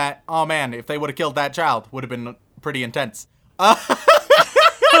opinion that, oh man, if they would have killed that child, would have been pretty intense. But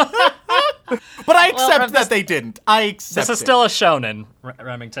I accept that they didn't. I accept This is still a shonen,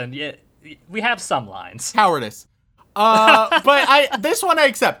 Remington. Yeah, we have some lines. Cowardice. But this one I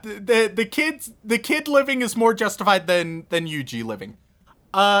accept. The kid living is more justified than Yuji living.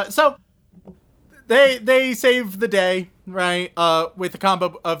 So they save the day, right? With the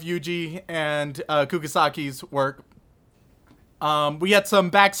combo of Yuji and Kugisaki's work. We had some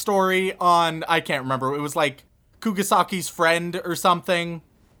backstory on, I can't remember. It was like Kugisaki's friend or something.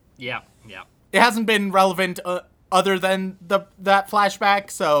 Yeah. It hasn't been relevant other than that flashback,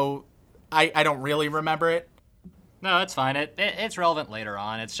 so I don't really remember it. No, it's fine. It's relevant later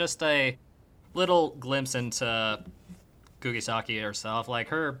on. It's just a little glimpse into Kugisaki herself. Like,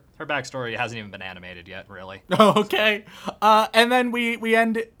 her backstory hasn't even been animated yet, really. Okay. And then we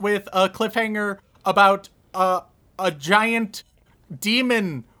end with a cliffhanger about a giant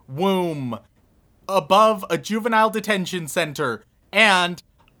demon womb above a juvenile detention center. And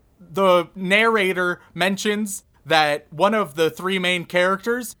the narrator mentions that one of the 3 main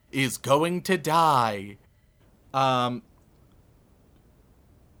characters is going to die.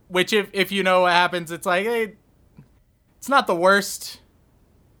 Which if you know what happens, it's like, hey, it's not the worst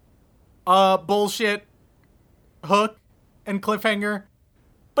bullshit hook and cliffhanger,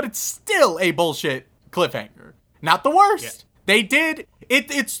 but it's still a bullshit cliffhanger. Not the worst. Yeah. They did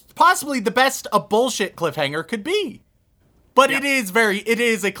it's possibly the best a bullshit cliffhanger could be. But it is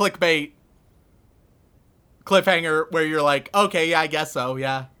a clickbait cliffhanger where you're like, okay, yeah, I guess so,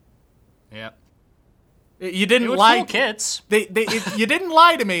 yeah. Yeah. You didn't lie. Fool kids. You didn't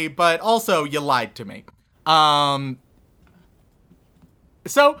lie to me, but also you lied to me.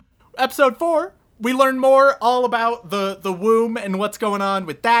 So, episode 4, we learn more all about the womb and what's going on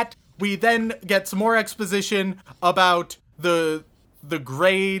with that. We then get some more exposition about the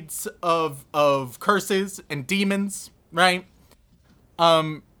grades of curses and demons, right?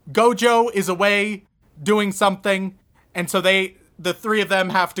 Gojo is away doing something, and so the 3 of them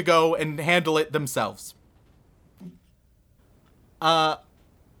have to go and handle it themselves.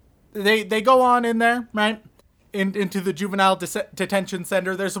 they go on in there, right? Into the juvenile detention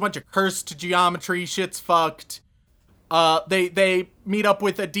center. There's a bunch of cursed geometry. Shit's fucked. They meet up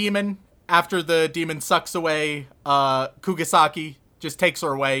with a demon after the demon sucks away Kugisaki. Just takes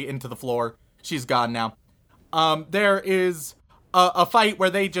her away into the floor. She's gone now. There is a fight where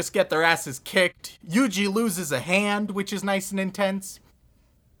they just get their asses kicked. Yuji loses a hand, which is nice and intense.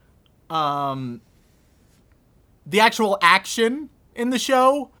 The actual action in the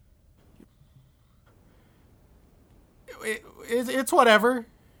show, it's whatever.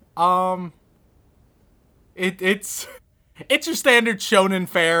 It's your standard shonen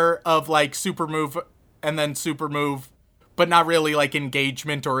fare of like super move and then super move, but not really like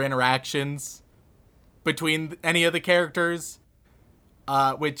engagement or interactions between any of the characters.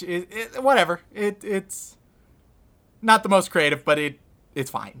 Which is whatever. It's not the most creative, but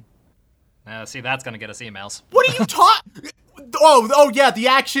it's fine. See, that's gonna get us emails. What are you talking? Oh yeah, the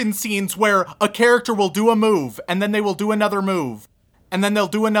action scenes where a character will do a move, and then they will do another move, and then they'll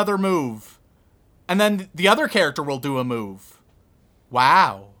do another move, and then the other character will do a move.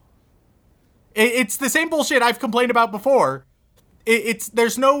 Wow. It's the same bullshit I've complained about before.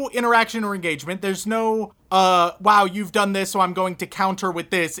 There's no interaction or engagement. There's no, wow, you've done this, so I'm going to counter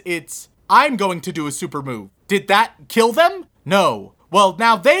with this. It's, I'm going to do a super move. Did that kill them? No. Well,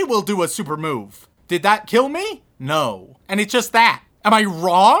 now they will do a super move. Did that kill me? No. And it's just that. Am I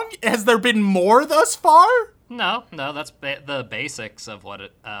wrong? Has there been more thus far? No, that's the basics of what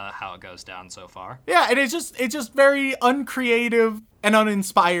how it goes down so far. Yeah, and it's just very uncreative and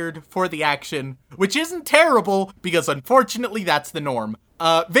uninspired for the action, which isn't terrible because unfortunately that's the norm.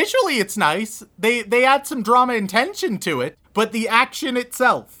 Visually it's nice. They add some drama and tension to it, but the action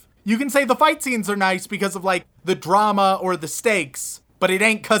itself, you can say the fight scenes are nice because of like the drama or the stakes, but it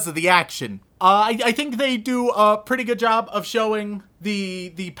ain't because of the action. I think they do a pretty good job of showing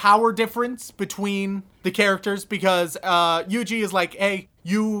the power difference between the characters because Yuji is like, hey,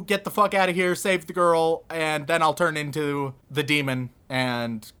 you get the fuck out of here, save the girl, and then I'll turn into the demon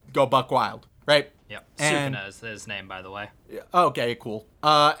and go buck wild, right? Yep. Sukuna is his name, by the way. Okay, cool.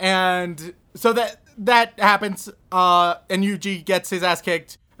 And so that happens, and Yuji gets his ass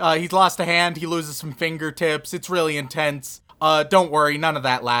kicked. He's lost a hand, he loses some fingertips. It's really intense. Don't worry, none of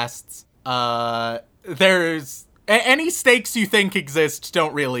that lasts. There's any stakes you think exist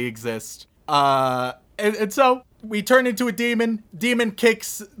don't really exist. And so we turn into a demon. Demon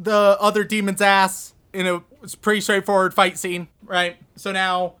kicks the other demon's ass in a pretty straightforward fight scene, right? So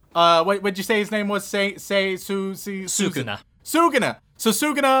now, what'd you say his name was? Sukuna. Suguna. So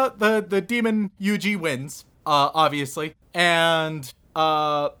Suguna, the demon Yuji wins, obviously, and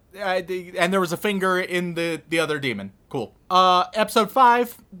there was a finger in the other demon. Cool. Episode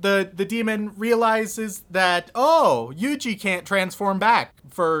 5, the demon realizes that, oh, Yuji can't transform back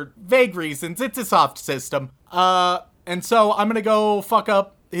for vague reasons. It's a soft system. And so I'm gonna go fuck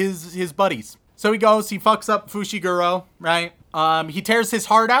up his buddies. So he goes, he fucks up Fushiguro, right? He tears his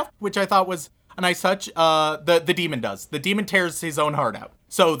heart out, which I thought was a nice touch. The demon does. The demon tears his own heart out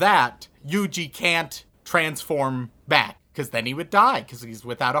so that Yuji can't transform back. Because then he would die, because he's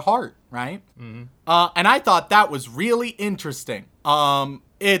without a heart, right? Mm-hmm. And I thought that was really interesting.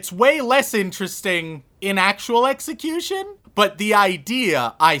 It's way less interesting in actual execution, but the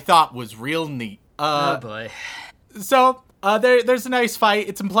idea I thought was real neat. Oh boy. So, there's a nice fight.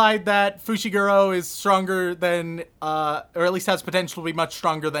 It's implied that Fushiguro is stronger than, or at least has potential to be much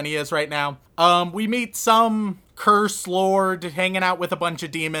stronger than he is right now. We meet some curse lord hanging out with a bunch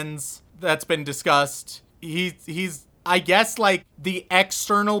of demons. That's been discussed. He's I guess, like, the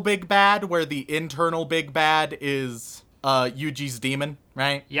external big bad, where the internal big bad is Yuji's demon,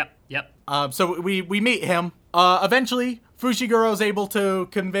 right? Yep. So we meet him. Eventually, Fushiguro's able to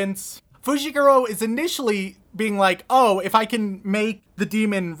convince... Fushiguro is initially being like, oh, if I can make the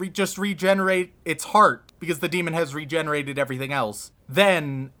demon just regenerate its heart, because the demon has regenerated everything else,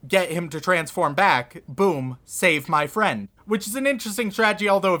 then get him to transform back, boom, save my friend. Which is an interesting strategy,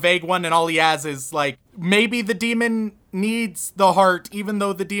 although a vague one, and all he has is, like, maybe the demon needs the heart, even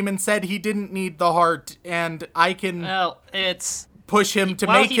though the demon said he didn't need the heart, and I can push him to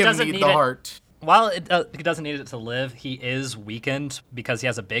make him need the heart. While he doesn't need it to live, he is weakened because he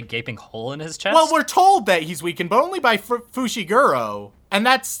has a big gaping hole in his chest. Well, we're told that he's weakened, but only by Fushiguro, and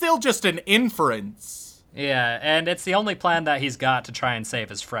that's still just an inference. Yeah, and it's the only plan that he's got to try and save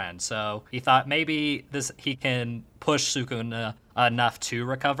his friend, so he thought maybe he can push Sukuna enough to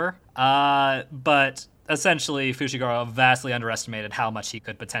recover. But essentially Fushiguro vastly underestimated how much he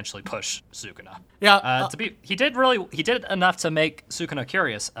could potentially push Sukuna. Yeah. He did enough to make Sukuna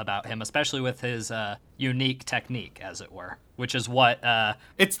curious about him, especially with his unique technique, as it were, which is what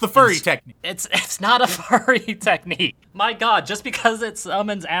it's the furry technique. It's not a furry technique. My God, just because it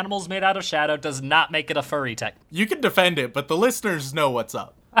summons animals made out of shadow does not make it a furry technique. You can defend it, but the listeners know what's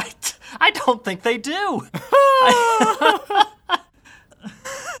up. I don't think they do.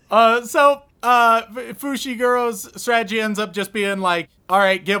 Fushiguro's strategy ends up just being like, all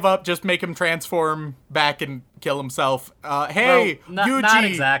right, give up, just make him transform back and kill himself. Hey, well, Yuji, not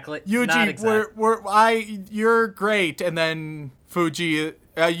exactly. Yuji, not exactly. You're great. And then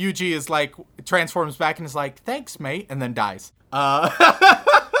Yuji is like, transforms back and is like, thanks, mate, and then dies. That's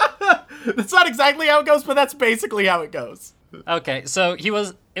not exactly how it goes, but that's basically how it goes. Okay, so it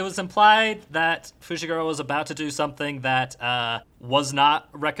was implied that Fushiguro was about to do something that was not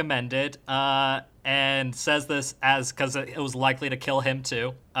recommended, and says this because it was likely to kill him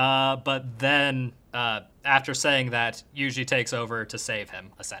too. But then, after saying that, Yuji takes over to save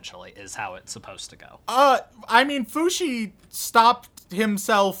him, essentially, is how it's supposed to go. I mean, Fushi stopped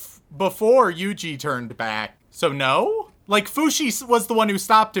himself before Yuji turned back, so no? Like, Fushi was the one who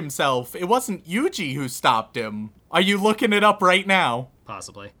stopped himself. It wasn't Yuji who stopped him. Are you looking it up right now?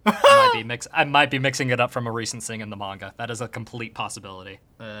 Possibly. I might be mixing it up from a recent thing in the manga. That is a complete possibility.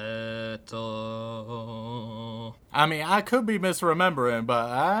 I mean, I could be misremembering, but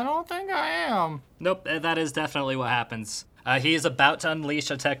I don't think I am. Nope, that is definitely what happens. He is about to unleash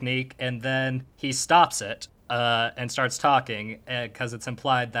a technique, and then he stops it and starts talking, because it's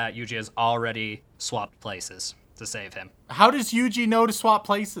implied that Yuji has already swapped places to save him. How does Yuji know to swap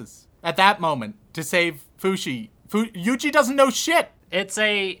places at that moment to save Fushi? Yuji doesn't know shit. It's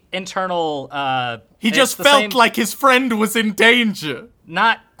a internal, he just felt like his friend was in danger.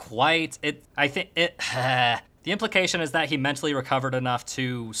 Not quite. The implication is that he mentally recovered enough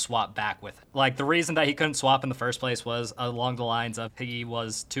to swap back with it. Like, the reason that he couldn't swap in the first place was along the lines of he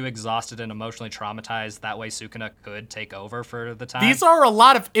was too exhausted and emotionally traumatized. That way Sukuna could take over for the time. These are a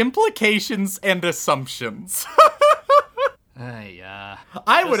lot of implications and assumptions.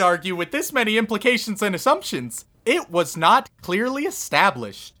 I would argue with this many implications and assumptions, it was not clearly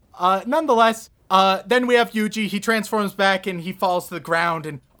established. Nonetheless, then we have Yuji. He transforms back and he falls to the ground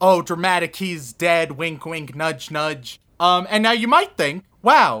and, oh, dramatic, he's dead, wink, wink, nudge, nudge. And now you might think,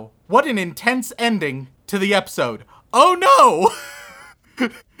 wow, what an intense ending to the episode. Oh no!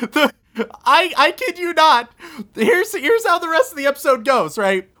 I kid you not. Here's how the rest of the episode goes,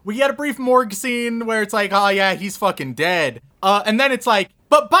 right? We get a brief morgue scene where it's like, oh yeah, he's fucking dead. And then it's like,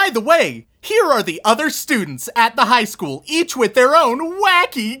 but by the way, here are the other students at the high school, each with their own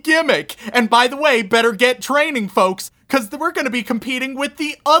wacky gimmick. And by the way, better get training, folks, because we're going to be competing with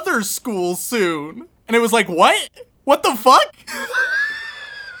the other school soon. And it was like, what? What the fuck?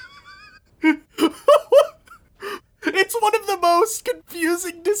 It's one of the most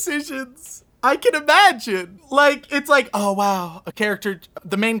confusing decisions I can imagine. Like, it's like, oh wow,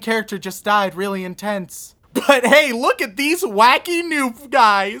 the main character just died, really intense. But hey, look at these wacky new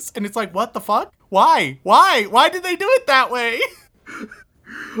guys. And it's like, what the fuck? Why? Why did they do it that way?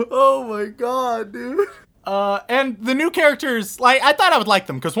 Oh my god, dude. And the new characters, like, I thought I would like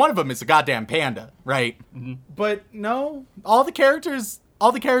them because one of them is a goddamn panda, right? Mm-hmm. But no, all the characters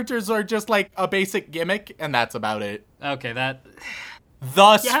are just like a basic gimmick, and that's about it. Okay,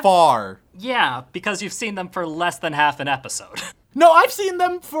 Thus far. Yeah, because you've seen them for less than half an episode. No, I've seen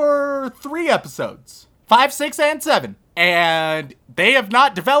them for 3 episodes. 5, 6, and 7. And they have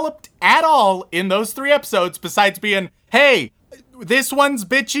not developed at all in those 3 episodes besides being, hey, this one's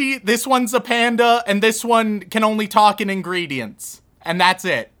bitchy, this one's a panda, and this one can only talk in ingredients. And that's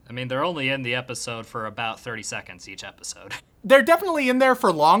it. I mean, they're only in the episode for about 30 seconds each episode. They're definitely in there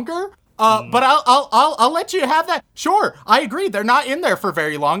for longer. But I'll let you have that. Sure, I agree. They're not in there for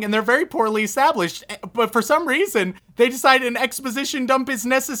very long, and they're very poorly established. But for some reason, they decide an exposition dump is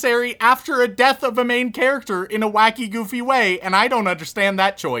necessary after a death of a main character in a wacky, goofy way, and I don't understand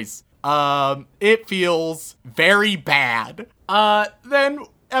that choice. It feels very bad. Then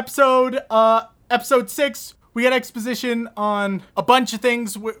episode 6, we get exposition on a bunch of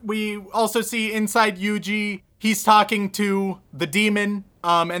things. We also see inside Yuji, he's talking to the demon.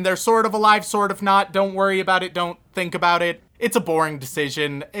 And they're sort of alive, sort of not. Don't worry about it. Don't think about it. It's a boring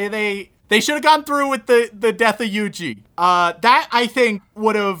decision. They should have gone through with the death of Yuji. That, I think,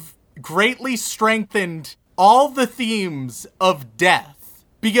 would have greatly strengthened all the themes of death.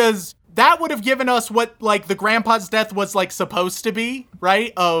 Because that would have given us what, like, the grandpa's death was, like, supposed to be,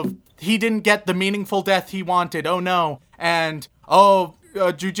 right? Of, he didn't get the meaningful death he wanted. Oh, no. And, oh,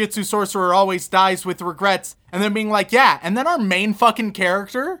 jujitsu sorcerer always dies with regrets, and then being like, yeah, and then our main fucking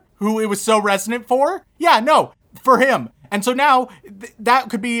character, who it was so resonant for, yeah, no, for him. And so now that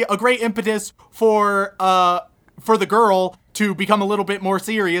could be a great impetus for the girl to become a little bit more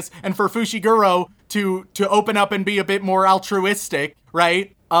serious, and for Fushiguro to open up and be a bit more altruistic,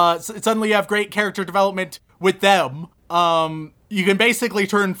 right? Suddenly you have great character development with them. You can basically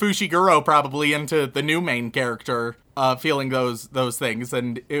turn Fushiguro probably into the new main character, feeling those things,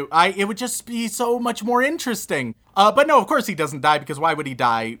 and it would just be so much more interesting. But no, of course he doesn't die, because why would he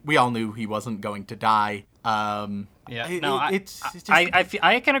die? We all knew he wasn't going to die. I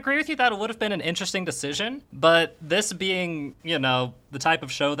can agree with you that it would have been an interesting decision, but this being, the type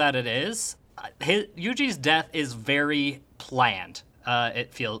of show that it is, Yuji's death is very planned. I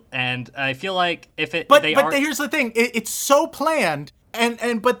feel like if it, but here's the thing, it's so planned,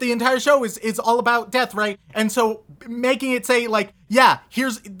 but the entire show is all about death, right? And so making it say like, yeah,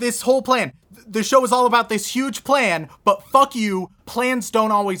 here's this whole plan. The show is all about this huge plan, but fuck you, plans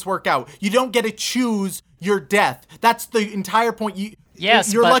don't always work out. You don't get to choose your death. That's the entire point.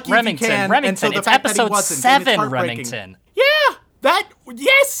 You're lucky Remington, if you can. Remington, and so it's episode 7, Remington. Yeah,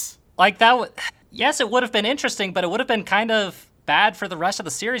 yes. Like that. Yes, it would have been interesting, but it would have been kind of bad for the rest of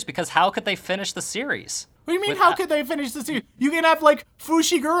the series, because how could they finish the series? What do you mean, how could they finish the series? You can have, like,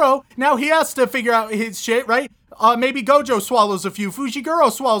 Fushiguro, now he has to figure out his shit, right? Maybe Gojo swallows a few,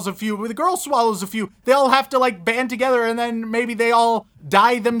 Fushiguro swallows a few, the girl swallows a few. They all have to, like, band together, and then maybe they all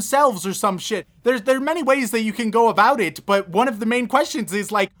die themselves or some shit. There are many ways that you can go about it, but one of the main questions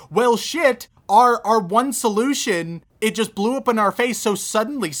is, like, well, shit, our one solution, it just blew up in our face so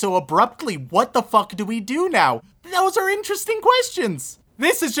suddenly, so abruptly. What the fuck do we do now? Those are interesting questions.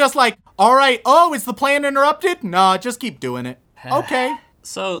 This is just like, all right, is the plan interrupted? Nah, just keep doing it. Okay.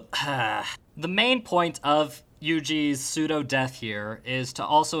 So, the main point of Yuji's pseudo-death here is to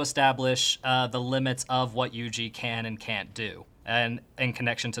also establish the limits of what Yuji can and can't do, and in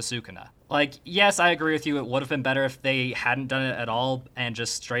connection to Sukuna. Like, yes, I agree with you, it would have been better if they hadn't done it at all and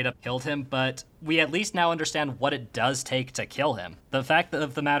just straight up killed him, but we at least now understand what it does take to kill him. The fact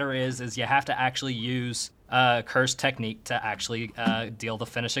of the matter is you have to actually use curse technique to actually deal the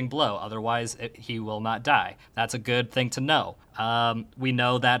finishing blow. Otherwise, he will not die. That's a good thing to know. We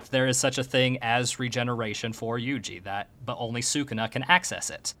know that there is such a thing as regeneration for Yuji, but only Sukuna can access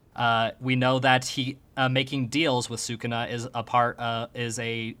it. We know that he making deals with Sukuna is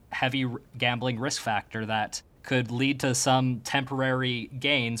a heavy gambling risk factor that could lead to some temporary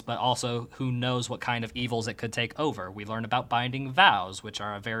gains, but also who knows what kind of evils it could take over. We learn about binding vows, which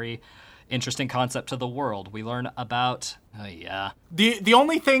are a very interesting concept to the world. We learn about the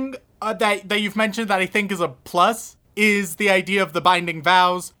only thing that you've mentioned that I think is a plus is the idea of the binding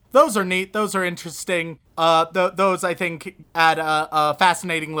vows. Those are neat. Those are interesting. Those I think add a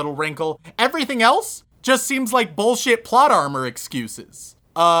fascinating little wrinkle. Everything else just seems like bullshit plot armor excuses.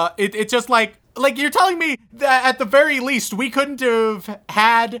 It's just like you're telling me that at the very least we couldn't have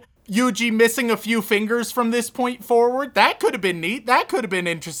had Yuji missing a few fingers from this point forward. That could have been neat. That could have been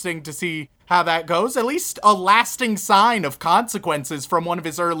interesting to see how that goes. At least a lasting sign of consequences from one of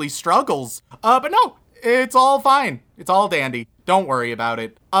his early struggles. But no, it's all fine. It's all dandy. Don't worry about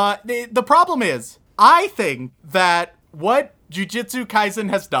it. The problem is, I think that what Jujutsu Kaisen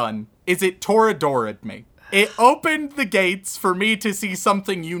has done is it Toradora'd me. It opened the gates for me to see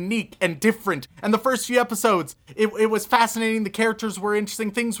something unique and different. And the first few episodes, it was fascinating. The characters were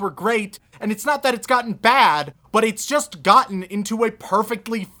interesting. Things were great. And it's not that it's gotten bad, but it's just gotten into a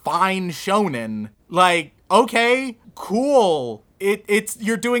perfectly fine shonen. Like, okay, cool.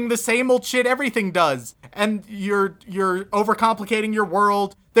 You're doing the same old shit everything does. And you're overcomplicating your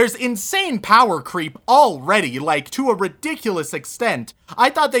world. There's insane power creep already, like to a ridiculous extent. I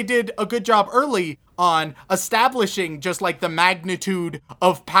thought they did a good job early on establishing just like the magnitude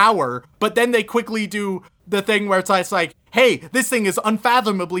of power, but then they quickly do the thing where it's like, hey, this thing is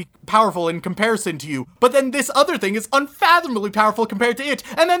unfathomably powerful in comparison to you, but then this other thing is unfathomably powerful compared to it,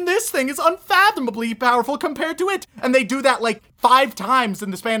 and then this thing is unfathomably powerful compared to it, and they do that like 5 times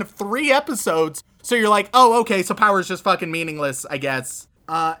in the span of 3 episodes, so you're like, oh, okay, so power is just fucking meaningless, I guess.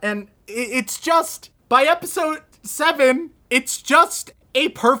 And it's just, by episode 7, it's just a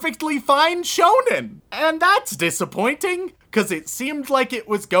perfectly fine shonen. And that's disappointing, because it seemed like it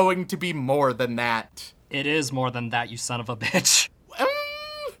was going to be more than that. It is more than that, you son of a bitch.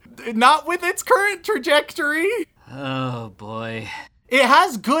 Not with its current trajectory. Oh, boy. It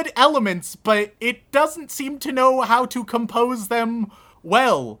has good elements, but it doesn't seem to know how to compose them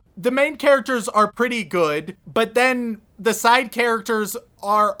well. The main characters are pretty good, but then the side characters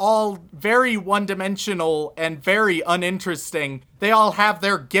are all very one-dimensional and very uninteresting. They all have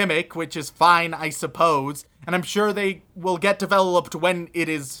their gimmick, which is fine, I suppose, and I'm sure they will get developed when it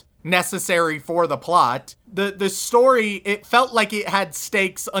is necessary for the plot. The story, it felt like it had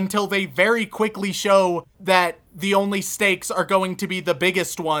stakes until they very quickly show that the only stakes are going to be the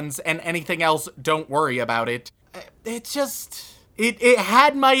biggest ones, and anything else, don't worry about it. It's just... It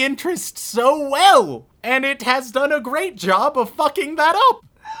had my interest so well, and it has done a great job of fucking that up.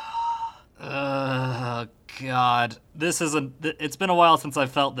 God. It's been a while since I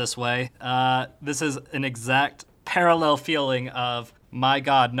felt this way. This is an exact parallel feeling of, my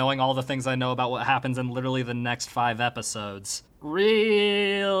God, knowing all the things I know about what happens in literally the next 5 episodes.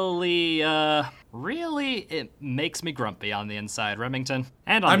 Really, it makes me grumpy on the inside, Remington.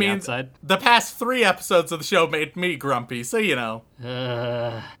 And on the outside. The past 3 episodes of the show made me grumpy, so you know.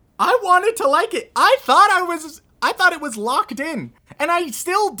 I wanted to like it. I thought it was locked in. And I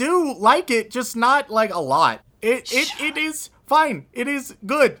still do like it, just not like a lot. It is fine. It is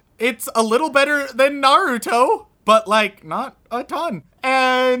good. It's a little better than Naruto, but like not a ton.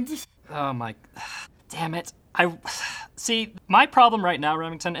 And oh my, damn it. See, my problem right now,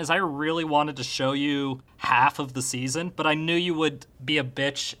 Remington, is I really wanted to show you half of the season, but I knew you would be a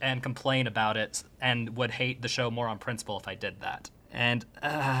bitch and complain about it and would hate the show more on principle if I did that. And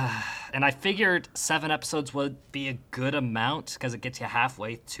I figured 7 episodes would be a good amount because it gets you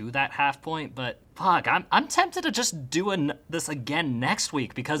halfway to that half point, but fuck, I'm tempted to just do this again next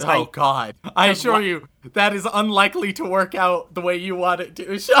week because God. I assure you, that is unlikely to work out the way you want it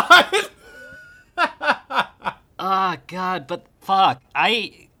to, Sean. God, but fuck,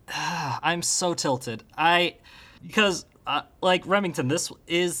 I'm so tilted. Because Remington, this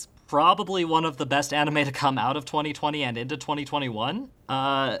is probably one of the best anime to come out of 2020 and into 2021.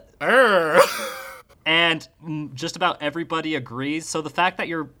 And just about everybody agrees. So the fact that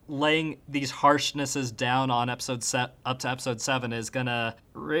you're laying these harshnesses down on up to episode 7 is gonna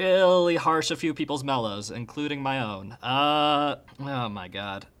really harsh a few people's mellows, including my own. Oh my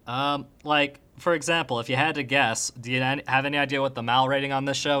God. For example, if you had to guess, do you have any idea what the Mal rating on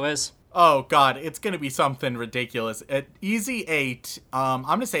this show is? Oh God, it's gonna be something ridiculous. At easy 8, I'm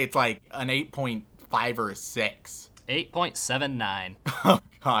gonna say it's like an 8.5 or a 6. 8.79. Oh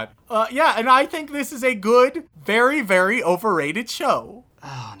God. Yeah, and I think this is a good, very, very overrated show.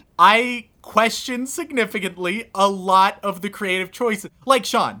 Oh. I question significantly a lot of the creative choices. Like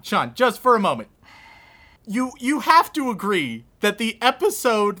Sean, just for a moment. You have to agree that the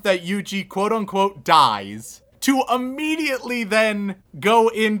episode that Yuji quote-unquote dies, to immediately then go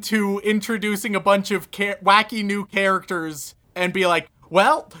into introducing a bunch of wacky new characters and be like,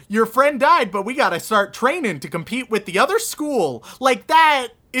 well, your friend died, but we gotta start training to compete with the other school. Like, that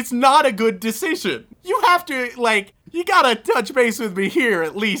is not a good decision. You have to, you gotta touch base with me here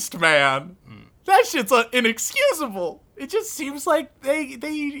at least, man. That shit's inexcusable. It just seems like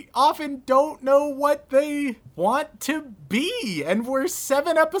they often don't know what they want to be, and we're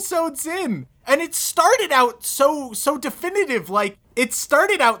 7 episodes in. And it started out so definitive, it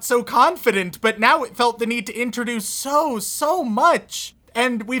started out so confident, but now it felt the need to introduce so much.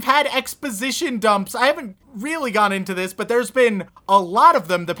 And we've had exposition dumps. I haven't really gone into this, but there's been a lot of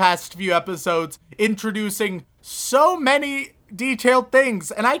them the past few episodes, introducing so many detailed things,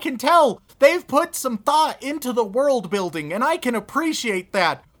 and I can tell they've put some thought into the world building, and I can appreciate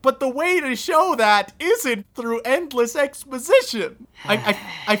that. But the way to show that isn't through endless exposition.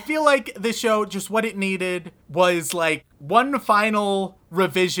 I feel like the show, just what it needed was one final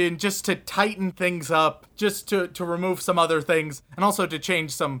revision just to tighten things up, just to remove some other things, and also to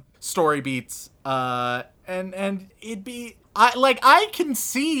change some story beats. And it'd be, I can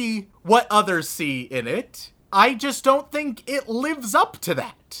see what others see in it. I just don't think it lives up to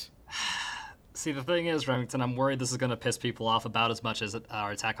that. See, the thing is, Remington, I'm worried this is going to piss people off about as much as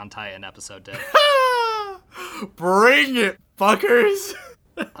our Attack on Titan episode did. Bring it, fuckers!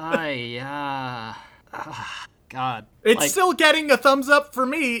 God. It's still getting a thumbs up for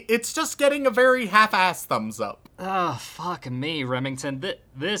me. It's just getting a very half-assed thumbs up. Oh, fuck me, Remington.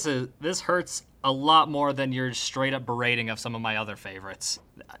 This hurts a lot more than your straight-up berating of some of my other favorites.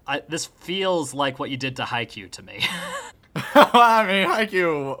 This feels like what you did to Haikyuu to me. I mean,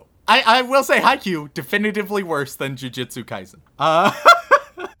 Haikyuu... I will say Haikyuu, definitively worse than Jujutsu Kaisen.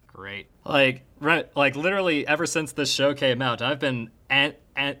 Great. Literally, ever since this show came out, I've been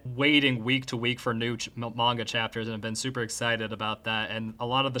waiting week to week for new manga chapters, and I've been super excited about that. And a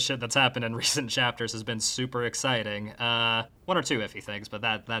lot of the shit that's happened in recent chapters has been super exciting. 1 or 2 iffy things, but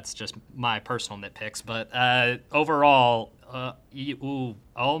that's just my personal nitpicks. But overall,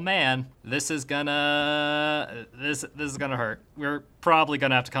 Oh man, this is gonna hurt. We're probably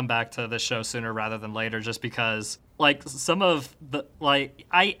gonna have to come back to this show sooner rather than later, just because, like, some of the, like,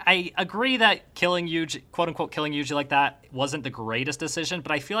 I agree that killing Yuji, quote unquote, killing Yuji like that wasn't the greatest decision,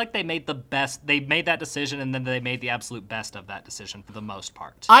 but I feel like they made that decision and then they made the absolute best of that decision for the most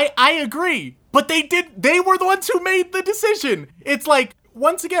part. I agree, but they were the ones who made the decision. It's like,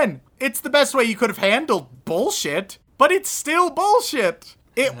 once again, it's the best way you could have handled bullshit, but it's still bullshit.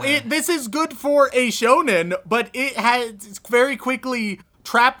 This is good for a shonen, but it has very quickly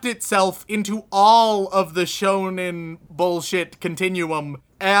trapped itself into all of the shonen bullshit continuum.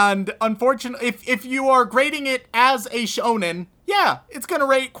 And unfortunately, if you are grading it as a shonen, yeah, it's gonna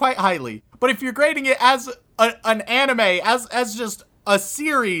rate quite highly. But if you're grading it as an anime, as just a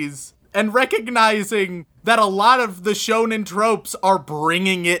series, and recognizing that a lot of the shonen tropes are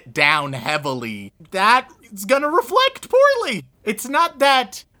bringing it down heavily, that's gonna reflect poorly. It's not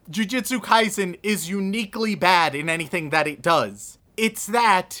that Jujutsu Kaisen is uniquely bad in anything that it does. It's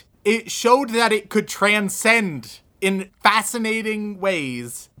that it showed that it could transcend in fascinating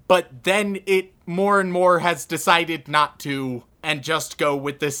ways, but then it more and more has decided not to and just go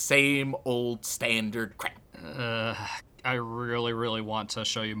with the same old standard crap. I really, really want to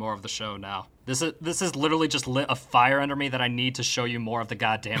show you more of the show now. This is literally just lit a fire under me that I need to show you more of the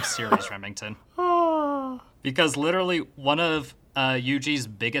goddamn series, Remington. Because literally one of Yuji's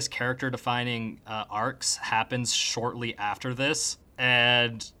biggest character-defining arcs happens shortly after this,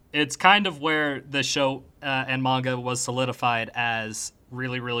 and it's kind of where the show and manga was solidified as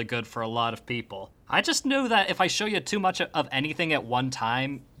really, really good for a lot of people. I just knew that if I show you too much of anything at one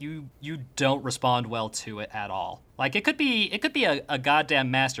time, you don't respond well to it at all. Like, it could be a goddamn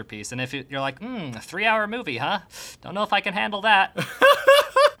masterpiece, and if you're like, a 3-hour movie, huh? Don't know if I can handle that.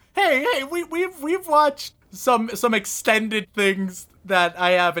 Hey, we've watched some extended things that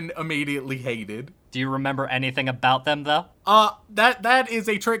I haven't immediately hated. Do you remember anything about them, though? That is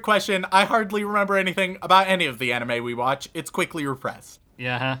a trick question. I hardly remember anything about any of the anime we watch. It's quickly repressed.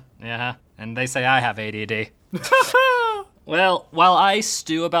 Yeah. And they say I have ADD. Well, while I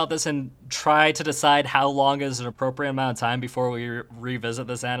stew about this and try to decide how long is an appropriate amount of time before we revisit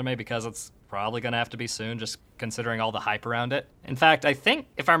this anime, because it's probably going to have to be soon, just considering all the hype around it. In fact, I think,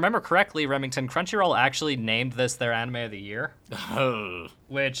 if I remember correctly, Remington, Crunchyroll actually named this their anime of the year.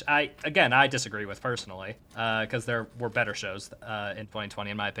 Which, I disagree with personally, because there were better shows in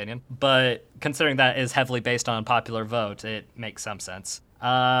 2020, in my opinion. But considering that is heavily based on popular vote, it makes some sense.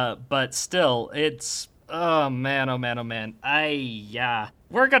 But still, it's... Oh man.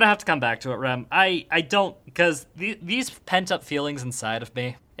 We're gonna have to come back to it, Rem. I don't, because these pent-up feelings inside of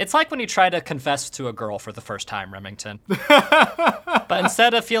me, it's like when you try to confess to a girl for the first time, Remington. But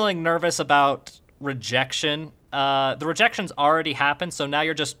instead of feeling nervous about rejection, the rejection's already happened, so now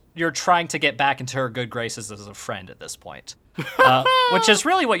you're trying to get back into her good graces as a friend at this point. Which is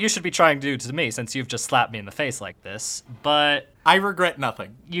really what you should be trying to do to me, since you've just slapped me in the face like this. But I regret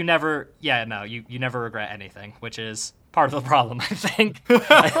nothing. You never regret anything, which is part of the problem, I think.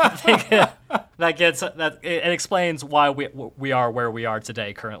 I think it explains why we are where we are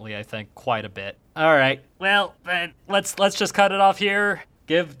today currently, I think, quite a bit. All right, well, then let's just cut it off here.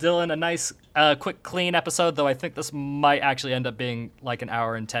 Give Dylan a nice, quick, clean episode, though I think this might actually end up being like an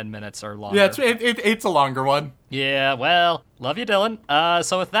hour and 10 minutes or longer. Yeah, it's a longer one. Yeah, well, love you, Dylan.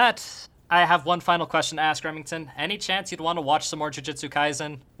 So with that, I have one final question to ask, Remington. Any chance you'd want to watch some more Jujutsu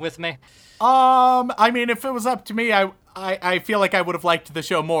Kaisen with me? I mean, if it was up to me, I feel like I would have liked the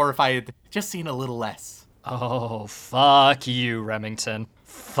show more if I had just seen a little less. Oh, fuck you, Remington.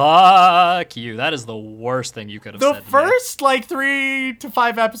 Fuck you. That is the worst thing you could have said to me. The first, 3 to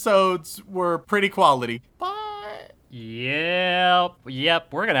 5 episodes were pretty quality. But... Yep.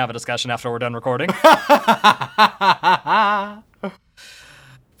 We're gonna have a discussion after we're done recording.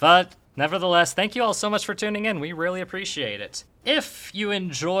 But nevertheless, thank you all so much for tuning in. We really appreciate it. If you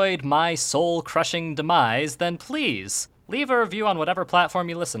enjoyed my soul-crushing demise, then please leave a review on whatever platform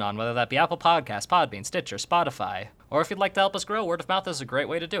you listen on, whether that be Apple Podcasts, Podbean, Stitcher, Spotify. Or if you'd like to help us grow, word of mouth is a great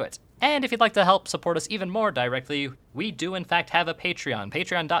way to do it. And if you'd like to help support us even more directly, we do in fact have a Patreon,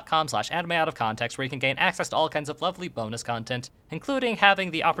 patreon.com/animeoutofcontext, where you can gain access to all kinds of lovely bonus content, including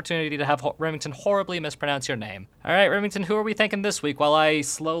having the opportunity to have Remington horribly mispronounce your name. All right, Remington, who are we thanking this week while I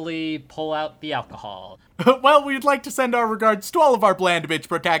slowly pull out the alcohol? Well, we'd like to send our regards to all of our bland bitch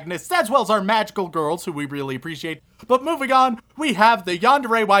protagonists, as well as our magical girls, who we really appreciate. But moving on, we have the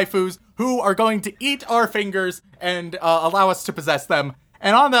yandere waifus, who are going to eat our fingers and allow us to possess them.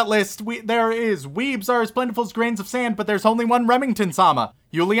 And on that list, there is Weebs are as plentiful as grains of sand, but there's only one Remington-sama.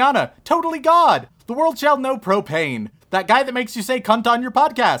 Juliana, totally God. The world shall know propane. that guy that makes you say cunt on your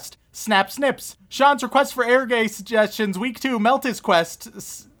podcast. Snap Snips. Sean's request for air gay suggestions, week 2, Meltis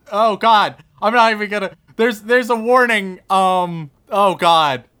Quest. Oh God, I'm not even gonna, there's a warning, oh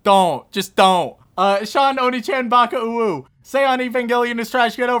God, just don't. Sean Oni-chan Baka Uwu. Say on Evangelion is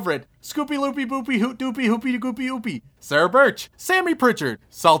trash, get over it. Scoopy Loopy Boopy Hoot Doopy Hoopy Goopy Oopy. Sarah Birch. Sammy Pritchard.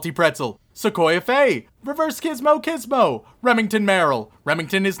 Salty Pretzel. Sequoia Faye. Reverse Kismo. Remington Merrill.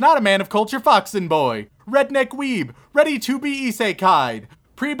 Remington is not a man of culture, Foxen Boy. Redneck Weeb. Ready to be isekai'd.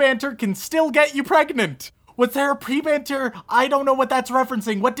 Pre-banter can still get you pregnant. Was there a pre-banter? I don't know what that's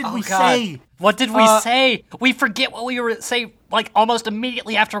referencing. What did we say? What did we say? We forget what we were say like almost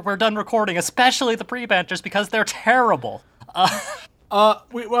immediately after we're done recording, especially the pre-banters because they're terrible.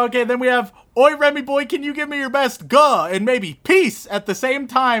 Okay, then we have, oi, Remy boy, can you give me your best guh and maybe peace at the same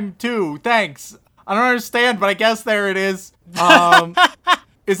time, too? Thanks. I don't understand, but I guess there it is.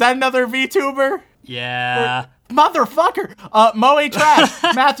 Is that another VTuber? Yeah. Motherfucker! Moe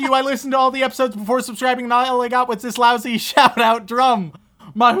Trash. Matthew, I listened to all the episodes before subscribing, and all I got was this lousy shout-out drum.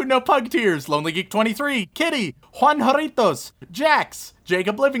 Mahu no Pug Tears, Lonely Geek 23, Kitty, Juan Jaritos, Jax,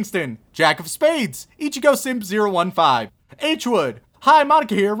 Jacob Livingston, Jack of Spades, Ichigo Simp 015, H-Wood. Hi,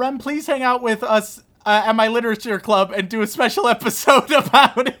 Monica here. Rem, please hang out with us at my literature club and do a special episode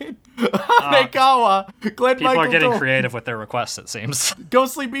about it. Hanekawa, Glenn People Michael are getting Dole, creative with their requests, it seems.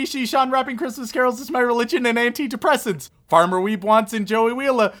 Ghostly Bishi, Sean rapping Christmas carols is my religion and antidepressants. Farmer Weeb wants and Joey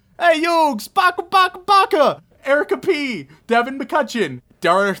Wheeler. Hey, Yugs, Baka, Erica P, Devin McCutcheon,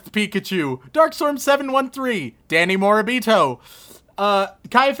 Darth Pikachu, Darkstorm 713, Danny Morabito,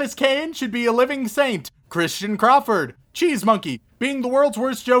 Caiaphas Kane should be a living saint, Christian Crawford, Cheese Monkey, being the world's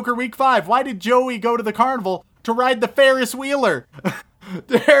worst Joker week 5. Why did Joey go to the carnival to ride the Ferris Wheeler?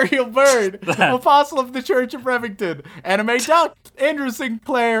 Ariel Bird, Apostle of the Church of Remington, Anime Duck, Andrew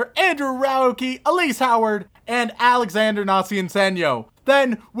Sinclair, Andrew Rauki, Elise Howard, and Alexander Nacienseño.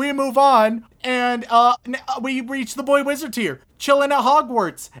 Then we move on, and we reach the Boy Wizard tier, chilling at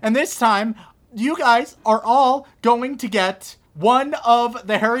Hogwarts. And this time, you guys are all going to get one of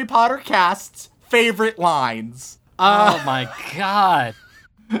the Harry Potter cast's favorite lines. Oh my God.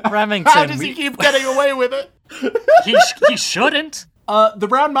 Remington. How does he keep getting away with it? He shouldn't. The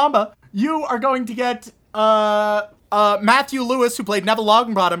Brown Mamba, you are going to get Matthew Lewis, who played Neville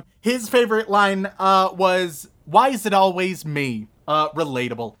Longbottom. His favorite line was, "Why is it always me?"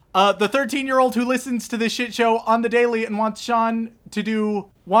 Relatable. The 13-year-old who listens to this shit show on the daily and wants Sean to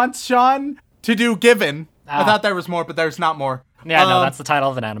do Given. I thought there was more, but there's not more. Yeah, no, that's the title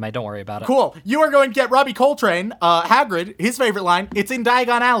of an anime. Don't worry about it. Cool. You are going to get Robbie Coltrane, Hagrid, his favorite line. It's in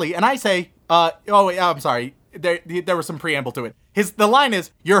Diagon Alley, and I say, I'm sorry. There was some preamble to it. The line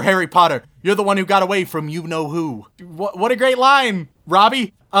is, "You're Harry Potter. You're the one who got away from you-know-who." What a great line,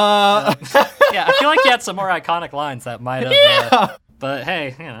 Robbie. Yeah, I feel like he had some more iconic lines that might have. Yeah. But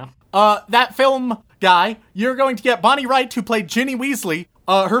hey, you know. That film guy, you're going to get Bonnie Wright, who played Ginny Weasley.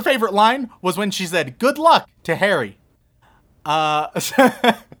 Her favorite line was when she said, "Good luck" to Harry.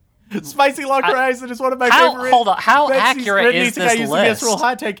 Spicy Lock Horizon is one of my favorite. Hold on, how accurate is this list?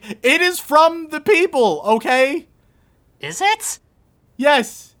 Hot take. It is from the people, okay? Is it?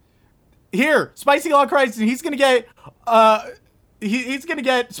 Yes. Here, Spicy Lock Horizon, he's gonna get, he's gonna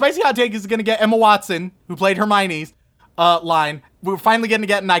get, Spicy Hot Take is gonna get Emma Watson, who played Hermione's, line. We're finally going to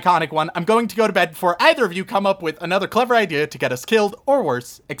get an iconic one. I'm going to go to bed before either of you come up with another clever idea to get us killed, or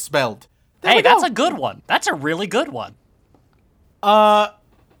worse, expelled. Hey, that's a good one. That's a really good one.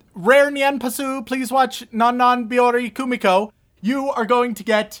 Rare Nyan Pasu, please watch Non Non Biori Kumiko. You are going to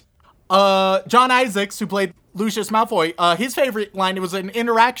get John Isaacs, who played Lucius Malfoy. His favorite line, it was an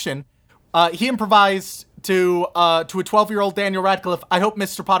interaction. He improvised to a 12-year-old Daniel Radcliffe, "I hope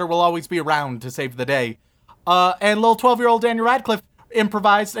Mr. Potter will always be around to save the day." And little 12-year-old Daniel Radcliffe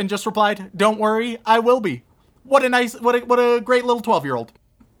improvised and just replied, "Don't worry, I will be." What a great little 12-year-old.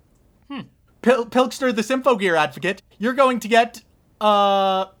 Pilkster, the Symphogear advocate, you're going to get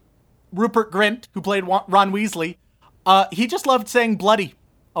Rupert Grint, who played Ron Weasley. He just loved saying bloody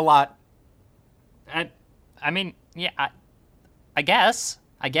a lot. I mean, yeah, I guess.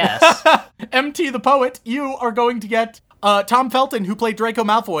 MT the Poet, you are going to get Tom Felton, who played Draco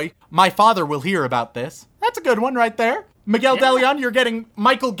Malfoy. "My father will hear about this." That's a good one right there. Miguel DeLeon, you're getting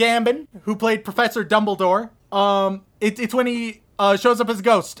Michael Gambon, who played Professor Dumbledore. It's when he shows up as a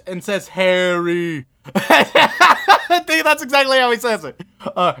ghost and says, "Harry." I think that's exactly how he says it.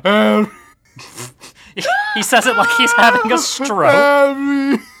 Harry. He says it like he's having a stroke.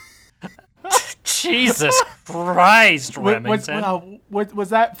 Harry. Jeez. Jesus Christ, Remington. Was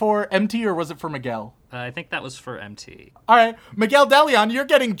that for MT or was it for Miguel? I think that was for MT. All right, Miguel DeLeon, you're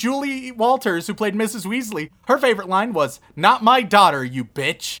getting Julie Walters, who played Mrs. Weasley. Her favorite line was, "Not my daughter, you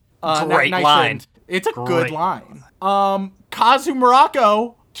bitch." Great line. It's a good line. Kazu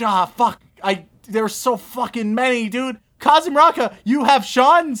Morocco. Fuck. There's so fucking many, dude. Kazu Morocco, you have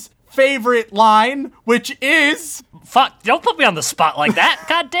Sean's favorite line, which is... Fuck, don't put me on the spot like that.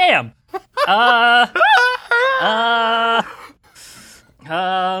 God damn. Oh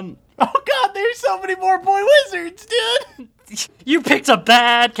god, there's so many more boy wizards, dude. You picked a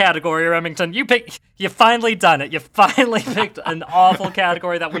bad category, Remington. You finally done it. You finally picked an awful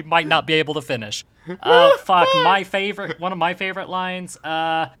category that we might not be able to finish. Fuck, one of my favorite lines,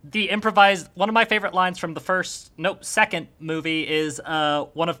 one of my favorite lines from the second movie is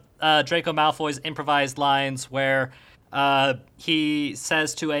one of Draco Malfoy's improvised lines where he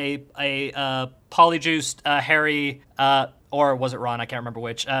says to a polyjuiced Harry, or was it Ron? I can't remember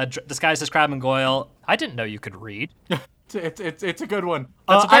which, disguised as Crabbe and Goyle, I didn't know you could read. It's a good one.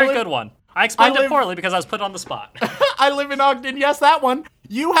 That's a very good one. I explained it poorly because I was put on the spot. I live in Ogden. Yes, that one.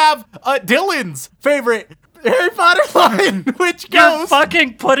 You have Dylan's favorite Harry Potter line, which goes... You're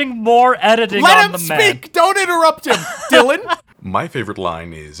fucking putting more editing Let on him the man. speak! Don't interrupt him, Dylan! My favorite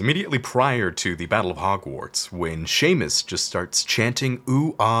line is immediately prior to the Battle of Hogwarts, when Seamus just starts chanting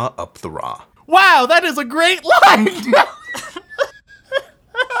 "ooh ah up the Ra." Wow, that is a great line!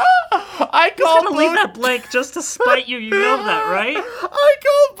 I I'm gonna leave that blank just to spite you. You know that, right? I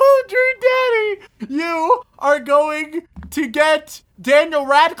called Bo Drew Daddy. You are going to get Daniel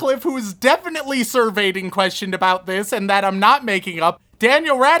Radcliffe, who is definitely surveyed and questioned about this, and that I'm not making up.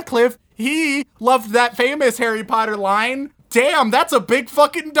 Daniel Radcliffe, he loved that famous Harry Potter line. Damn, that's a big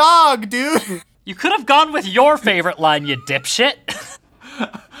fucking dog, dude. You could have gone with your favorite line, you dipshit.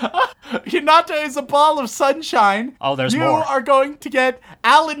 Hinata is a ball of sunshine. Oh, there's more. You are going to get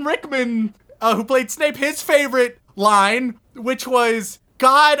Alan Rickman, who played Snape, his favorite line, which was,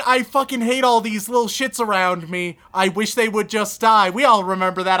 "God, I fucking hate all these little shits around me. I wish they would just die." We all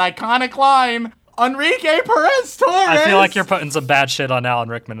remember that iconic line. Enrique Perez Torres. I feel like you're putting some bad shit on Alan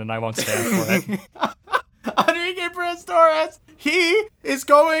Rickman, and I won't stand for it. Enrique Perez Torres. He is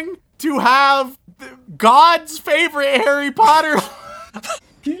going to have God's favorite Harry Potter.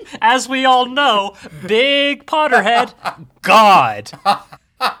 As we all know, big Potterhead, God.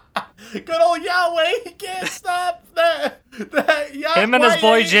 Good old Yahweh, he can't stop that Yahweh. Him and his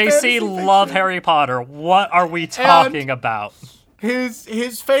boy JC love Harry Potter. What are we talking about?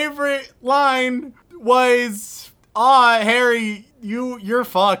 His favorite line was, Harry, you're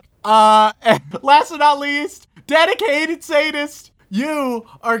fucked. And last but not least, dedicated sadist, you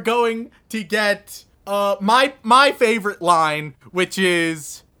are going to get my favorite line, which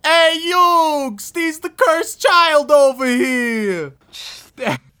is, "Hey, Yugs, he's the cursed child over here."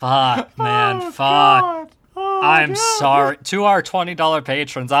 Fuck, man, fuck. I'm sorry. To our $20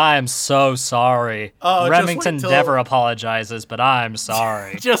 patrons, I am so sorry. Remington never apologizes, but I'm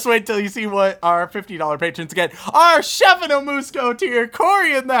sorry. Just wait till you see what our $50 patrons get. Our Chef and a Musco tier,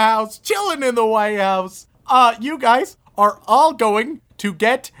 Corey in the house, chilling in the White House. You guys are all going to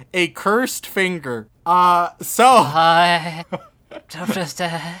get a cursed finger. I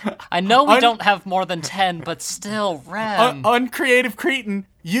know we don't have more than 10, but still, Rem. Uncreative Cretin,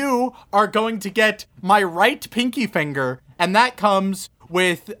 you are going to get my right pinky finger, and that comes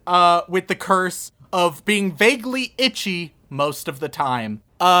with the curse of being vaguely itchy most of the time.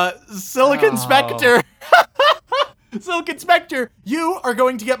 Silicon Spectre. Silicon Spectre, you are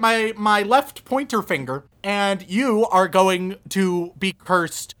going to get my left pointer finger, and you are going to be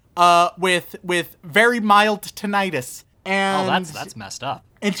cursed with very mild tinnitus. And that's messed up.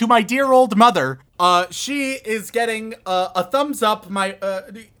 And to my dear old mother, she is getting a thumbs up, my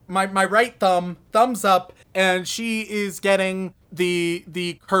right thumbs up, and she is getting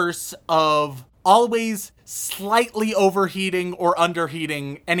the curse of always slightly overheating or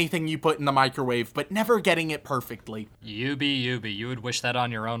underheating anything you put in the microwave, but never getting it perfectly. You would wish that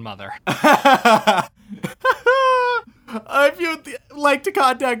on your own mother. If you'd like to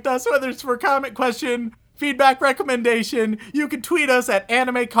contact us, whether it's for a comment, question, feedback, recommendation, you can tweet us at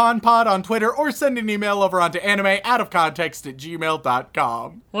AnimeConPod on Twitter or send an email over onto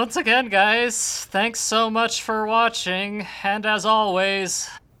animeoutofcontext@gmail.com. Once again, guys, thanks so much for watching, and as always,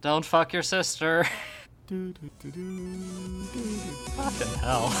 don't fuck your sister. Fucking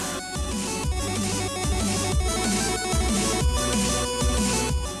hell.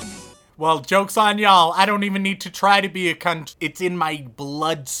 Well, joke's on y'all. I don't even need to try to be a cunt. It's in my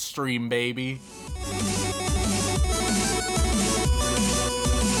bloodstream, baby.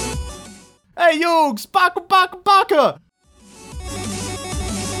 Hey Hey, Yugs! Baka, baka, baka!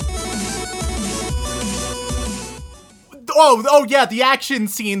 Oh, yeah, the action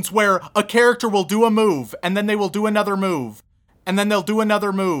scenes where a character will do a move, and then they will do another move, and then they'll do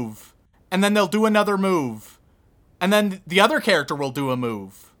another move, and then they'll do another move, and then the other character will do a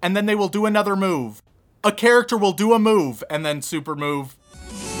move, and then they will do another move. A character will do a move, and then super move,